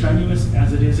is as strenuous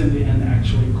as it is in the end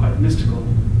actually quite mystical.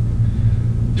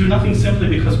 Do nothing simply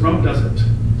because Rome does it.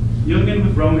 Union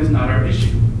with Rome is not our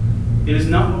issue. It is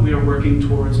not what we are working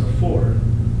towards or for.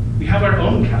 We have our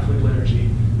own Catholic liturgy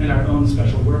and our own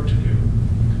special work to do.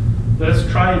 Let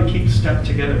us try and keep step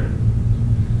together.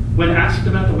 When asked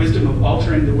about the wisdom of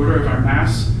altering the order of our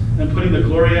Mass and putting the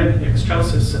Gloria and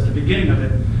Excelsis at the beginning of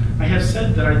it, I have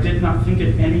said that I did not think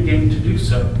it any gain to do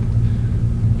so.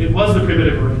 It was the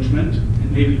primitive arrangement,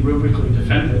 and may be rubrically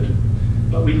defended,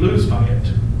 but we lose by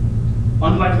it.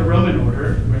 Unlike the Roman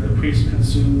order, where the priest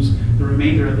consumes the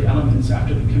remainder of the elements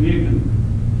after the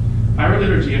communion, our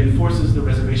liturgy enforces the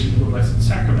reservation of the Blessed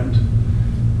Sacrament.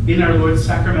 In our Lord's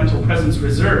sacramental presence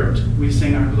reserved, we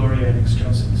sing our Gloria in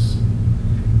Excelsis.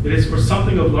 It is for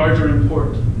something of larger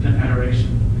import than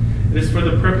adoration. It is for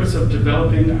the purpose of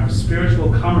developing our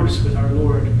spiritual commerce with our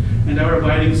Lord and our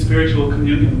abiding spiritual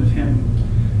communion with Him.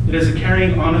 It is a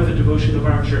carrying on of the devotion of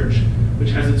our Church,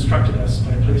 which has instructed us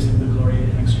by placing the Gloria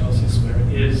in Excelsis where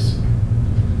it is.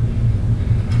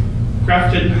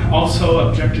 Grafton also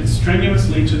objected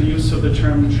strenuously to the use of the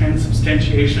term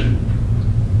transubstantiation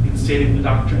in stating the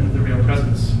doctrine of the real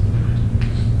presence.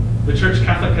 The Church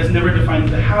Catholic has never defined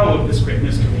the how of this great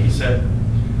mystery, he said.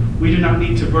 We do not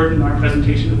need to burden our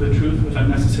presentation of the truth with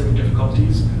unnecessary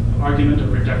difficulties, of argument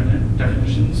over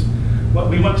definitions. What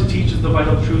we want to teach is the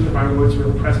vital truth of our Lord's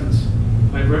real presence.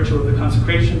 By virtue of the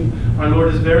consecration, our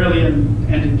Lord is verily and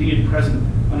indeed present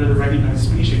under the recognized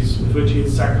species with which He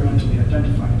is sacramentally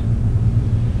identified.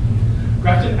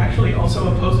 Grafton actually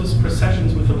also opposes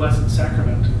processions with the Blessed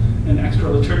Sacrament and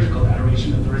extra-liturgical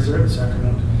adoration of the reserved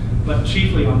sacrament, but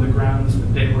chiefly on the grounds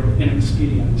that they were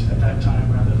inexpedient at that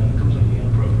time rather than completely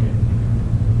inappropriate.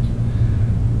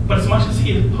 But as much as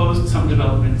he opposed some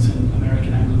developments in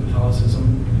American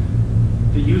Anglo-Catholicism,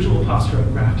 the usual posture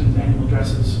of Grafton's annual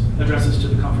addresses to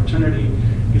the Confraternity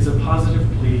is a positive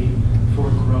plea for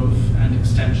growth and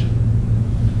extension.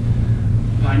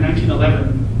 By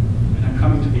 1911, and I'm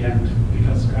coming to the end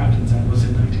because Grafton's end was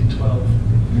in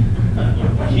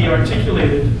 1912, he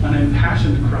articulated an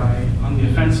impassioned cry on the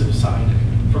offensive side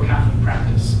for Catholic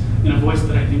practice in a voice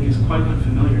that I think is quite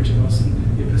unfamiliar to us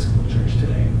in the Episcopal Church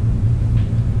today.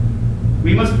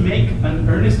 We must make an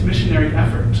earnest missionary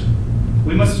effort.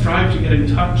 We must strive to get in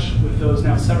touch with those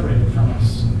now separated from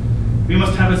us. We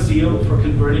must have a zeal for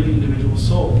converting individual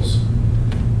souls.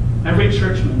 Every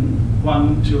churchman,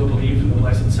 won to a belief in the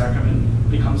Blessed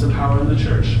Sacrament, becomes a power in the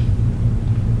Church.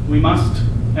 We must,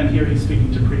 and here he's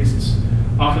speaking to priests,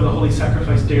 offer the Holy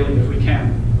Sacrifice daily if we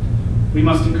can. We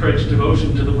must encourage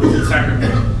devotion to the Blessed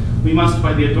Sacrament. We must,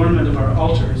 by the adornment of our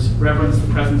altars, reverence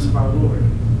the presence of our Lord.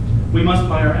 We must,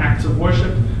 by our acts of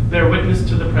worship, bear witness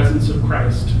to the presence of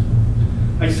Christ.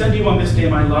 I send you on this day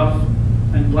my love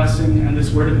and blessing and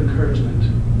this word of encouragement.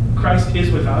 Christ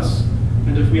is with us,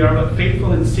 and if we are but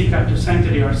faithful and seek after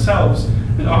sanctity ourselves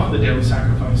and offer the daily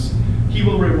sacrifice, he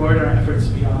will reward our efforts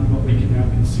beyond what we can now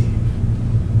conceive.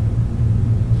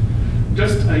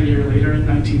 Just a year later, in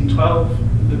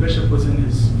 1912, the bishop was in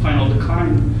his final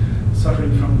decline,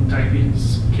 suffering from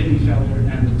diabetes, kidney failure,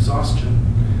 and exhaustion.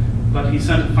 But he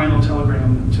sent a final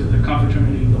telegram to the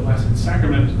Confraternity of the Blessed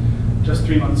Sacrament just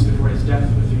 3 months before his death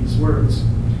with these words: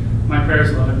 "My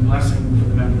prayers, love, and blessing for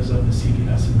the members of the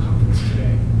CBS and conference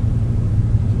today."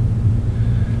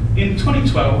 In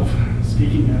 2012,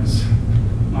 speaking as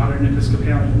modern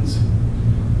Episcopalians,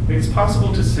 it's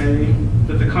possible to say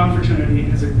that the Confraternity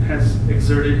has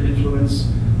exerted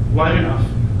influence wide enough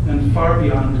and far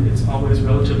beyond its always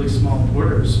relatively small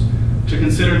borders to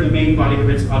consider the main body of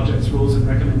its objects, rules, and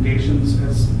recommendations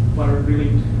as what are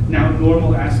really now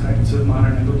normal aspects of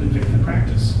modern Anglican faith and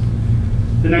practice.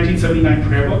 The 1979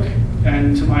 prayer book,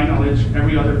 and to my knowledge,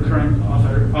 every other current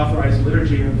authorized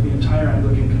liturgy of the entire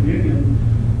Anglican Communion,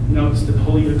 notes that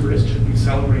Holy Eucharist should be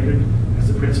celebrated as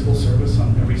the principal service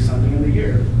on every Sunday in the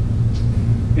year.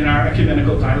 In our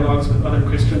ecumenical dialogues with other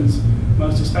Christians,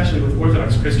 most especially with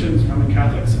Orthodox Christians, Roman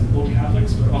Catholics, and Old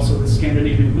Catholics, but also with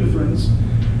Scandinavian Lutherans,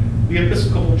 the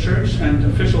Episcopal Church and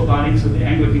official bodies of the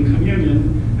Anglican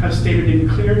Communion have stated in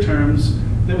clear terms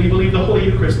that we believe the Holy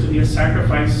Eucharist to be a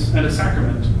sacrifice and a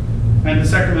sacrament, and the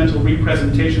sacramental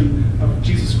representation of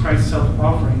Jesus Christ's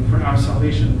self-offering for our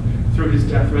salvation through his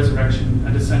death, resurrection,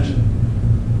 and ascension.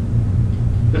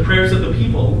 The prayers of the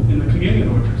people in the communion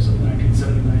orders of the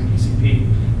 1979 PCP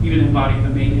even embody the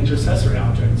main intercessory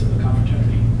objects of the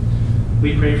Confraternity.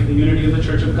 We pray for the unity of the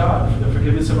Church of God, for the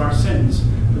forgiveness of our sins,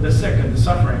 for the sick and the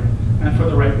suffering, and for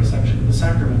the right reception of the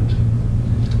sacrament.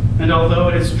 And although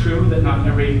it is true that not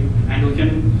every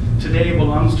Anglican today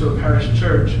belongs to a parish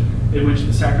church in which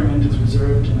the sacrament is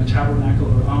reserved in a tabernacle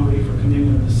or aumrie for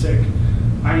communion of the sick,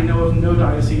 I know of no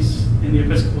diocese in the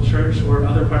Episcopal Church or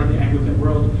other part of the Anglican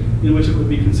world in which it would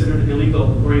be considered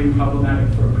illegal or even problematic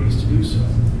for a priest to do so.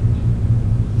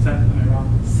 Am I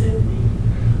wrong? Sydney.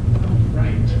 Oh,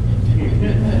 right.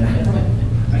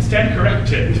 I stand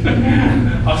corrected.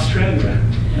 Australia.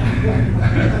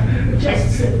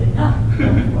 Just Sydney.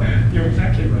 You're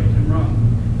exactly right. I'm wrong.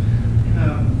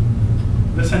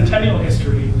 The centennial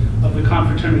history of the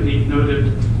Confraternity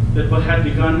noted that what had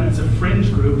begun as a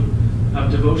fringe group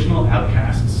of devotional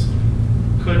outcasts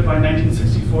could, by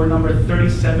 1964, number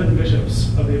 37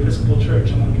 bishops of the Episcopal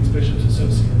Church among its bishops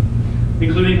associate,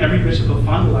 including every bishop of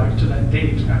Fond du Lac to that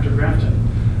date after Grafton,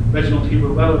 Reginald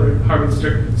Heber Weller, Harvard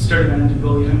Sturdivant,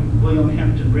 and William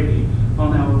Hampton Brady, all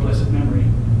now of blessed memory.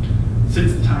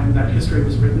 Since the time that history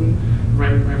was written,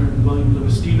 Reverend William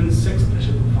Lewis Stevens, 6th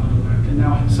Bishop of Fond du Lac, and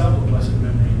now himself of blessed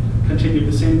memory, continued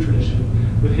the same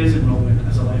tradition with his enrollment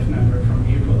as a life member from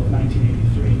April of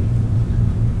 1983.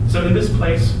 So in this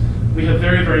place, we have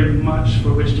very, very much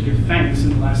for which to give thanks in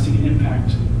the lasting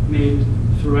impact made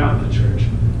throughout the Church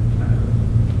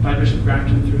by Bishop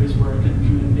Grafton through his work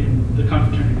in the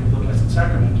Confraternity of the Blessed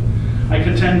Sacrament. I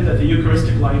contend that the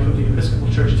Eucharistic life of the Episcopal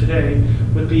Church today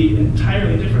would be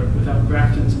entirely different without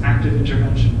Grafton's active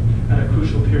intervention at a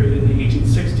crucial period in the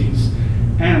 1860s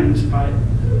and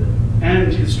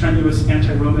his strenuous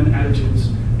anti-Roman attitudes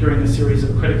during a series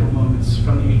of critical moments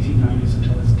from the 1890s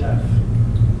until his death.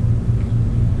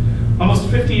 Almost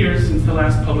 50 years since the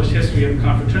last published history of the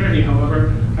Confraternity,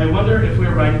 however, I wonder if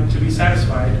we're right to be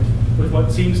satisfied with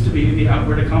what seems to be the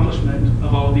outward accomplishment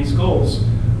of all of these goals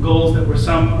that were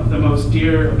some of the most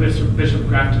dear of Bishop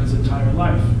Grafton's entire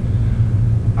life.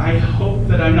 I hope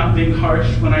that I'm not being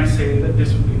harsh when I say that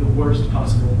this would be the worst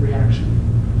possible reaction.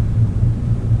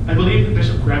 I believe that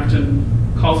Bishop Grafton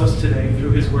calls us today,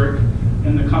 through his work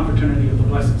in the Confraternity of the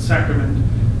Blessed Sacrament,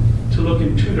 to look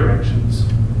in two directions.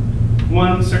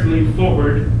 One certainly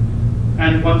forward,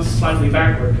 and one slightly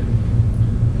backward.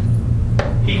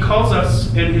 He calls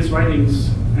us in his writings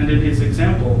and in his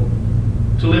example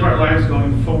to live our lives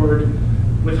going forward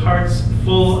with hearts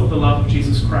full of the love of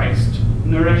Jesus Christ,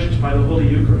 nourished by the Holy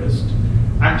Eucharist,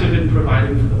 active in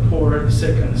providing for the poor, the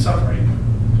sick, and the suffering.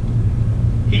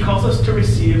 He calls us to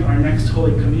receive our next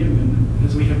Holy Communion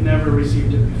as we have never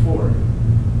received it before,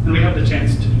 and we have the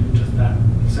chance to do just that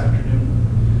this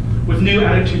afternoon, with new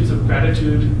attitudes of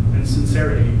gratitude and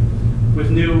sincerity, with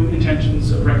new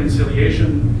intentions of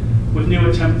reconciliation, with new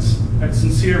attempts at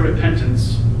sincere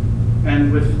repentance,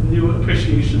 and with new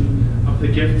appreciation of the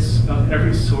gifts of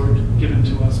every sort given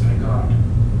to us by God.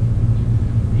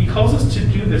 He calls us to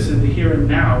do this in the here and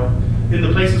now, in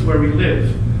the places where we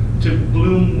live, to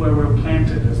bloom where we're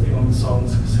planted, as the old song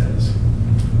says.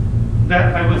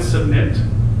 That, I would submit,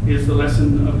 is the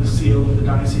lesson of the seal of the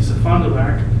Diocese of Fond du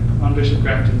Lac on Bishop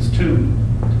Grafton's tomb.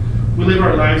 We live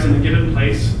our lives in a given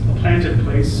place, a planted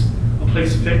place, a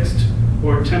place fixed,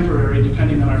 or temporary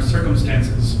depending on our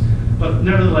circumstances, but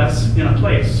nevertheless in a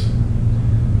place.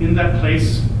 In that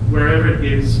place, wherever it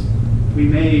is, we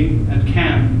may and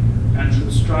can and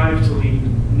should strive to lead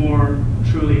more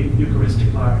truly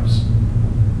Eucharistic lives.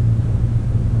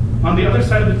 On the other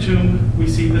side of the tomb, we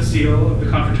see the seal of the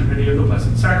Confraternity of the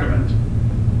Blessed Sacrament.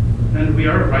 And we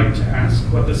are right to ask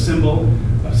what the symbol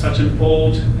of such an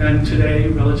old and today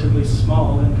relatively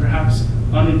small and perhaps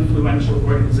uninfluential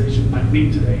organization might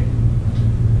mean today.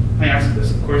 I ask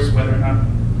this, of course, whether or not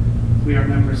we are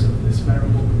members of this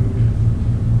venerable group.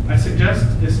 I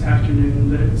suggest this afternoon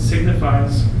that it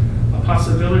signifies a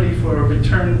possibility for a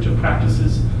return to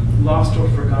practices lost or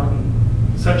forgotten,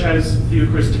 such as the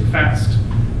Eucharistic fast,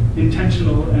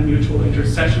 intentional and mutual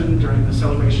intercession during the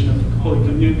celebration of Holy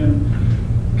Communion,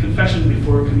 confession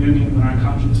before communion when our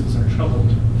consciences are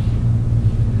troubled.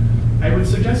 I would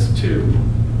suggest, too,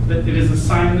 that it is a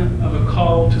sign of a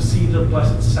call to see the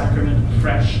Blessed Sacrament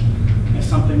afresh as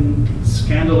something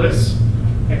scandalous,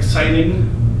 exciting,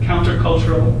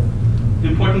 countercultural,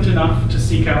 important enough to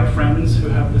seek out friends who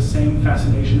have the same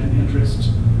fascination and interest,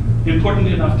 important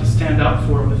enough to stand up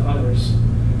for with others,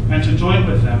 and to join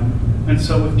with them, and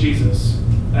so with Jesus,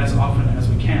 as often as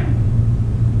we can.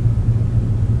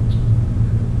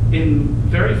 In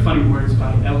very funny words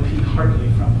by L.P. Hartley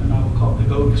from a novel called The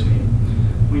Go-Between,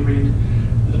 we read,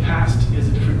 "The past is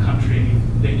a different country,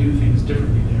 they do things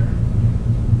differently there."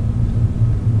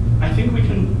 I think we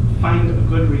can find a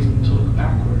good reason to look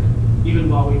backward, even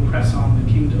while we press on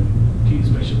the kingdom, to use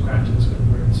Bishop Grafton's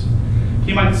good words.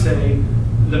 He might say,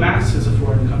 the Mass is a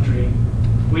foreign country,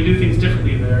 we do things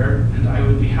differently there, and I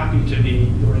would be happy to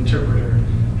be your interpreter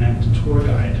and tour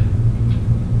guide.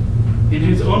 In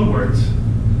his own words,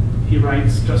 he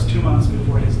writes just 2 months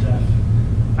before his death,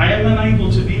 "I am unable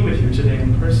to be with you today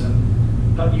in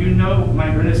person, but you know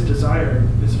my earnest desire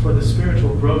is for the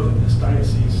spiritual growth of this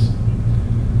diocese.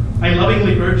 I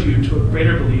lovingly urge you to a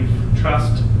greater belief,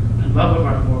 trust, and love of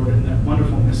our Lord in that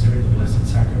wonderful mystery of the Blessed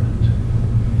Sacrament.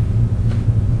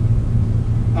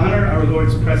 Honor our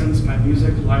Lord's presence by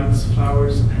music, lights,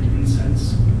 flowers, and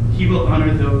incense. He will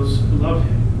honor those who love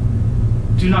him.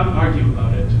 Do not argue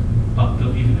about it, but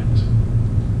believe in it."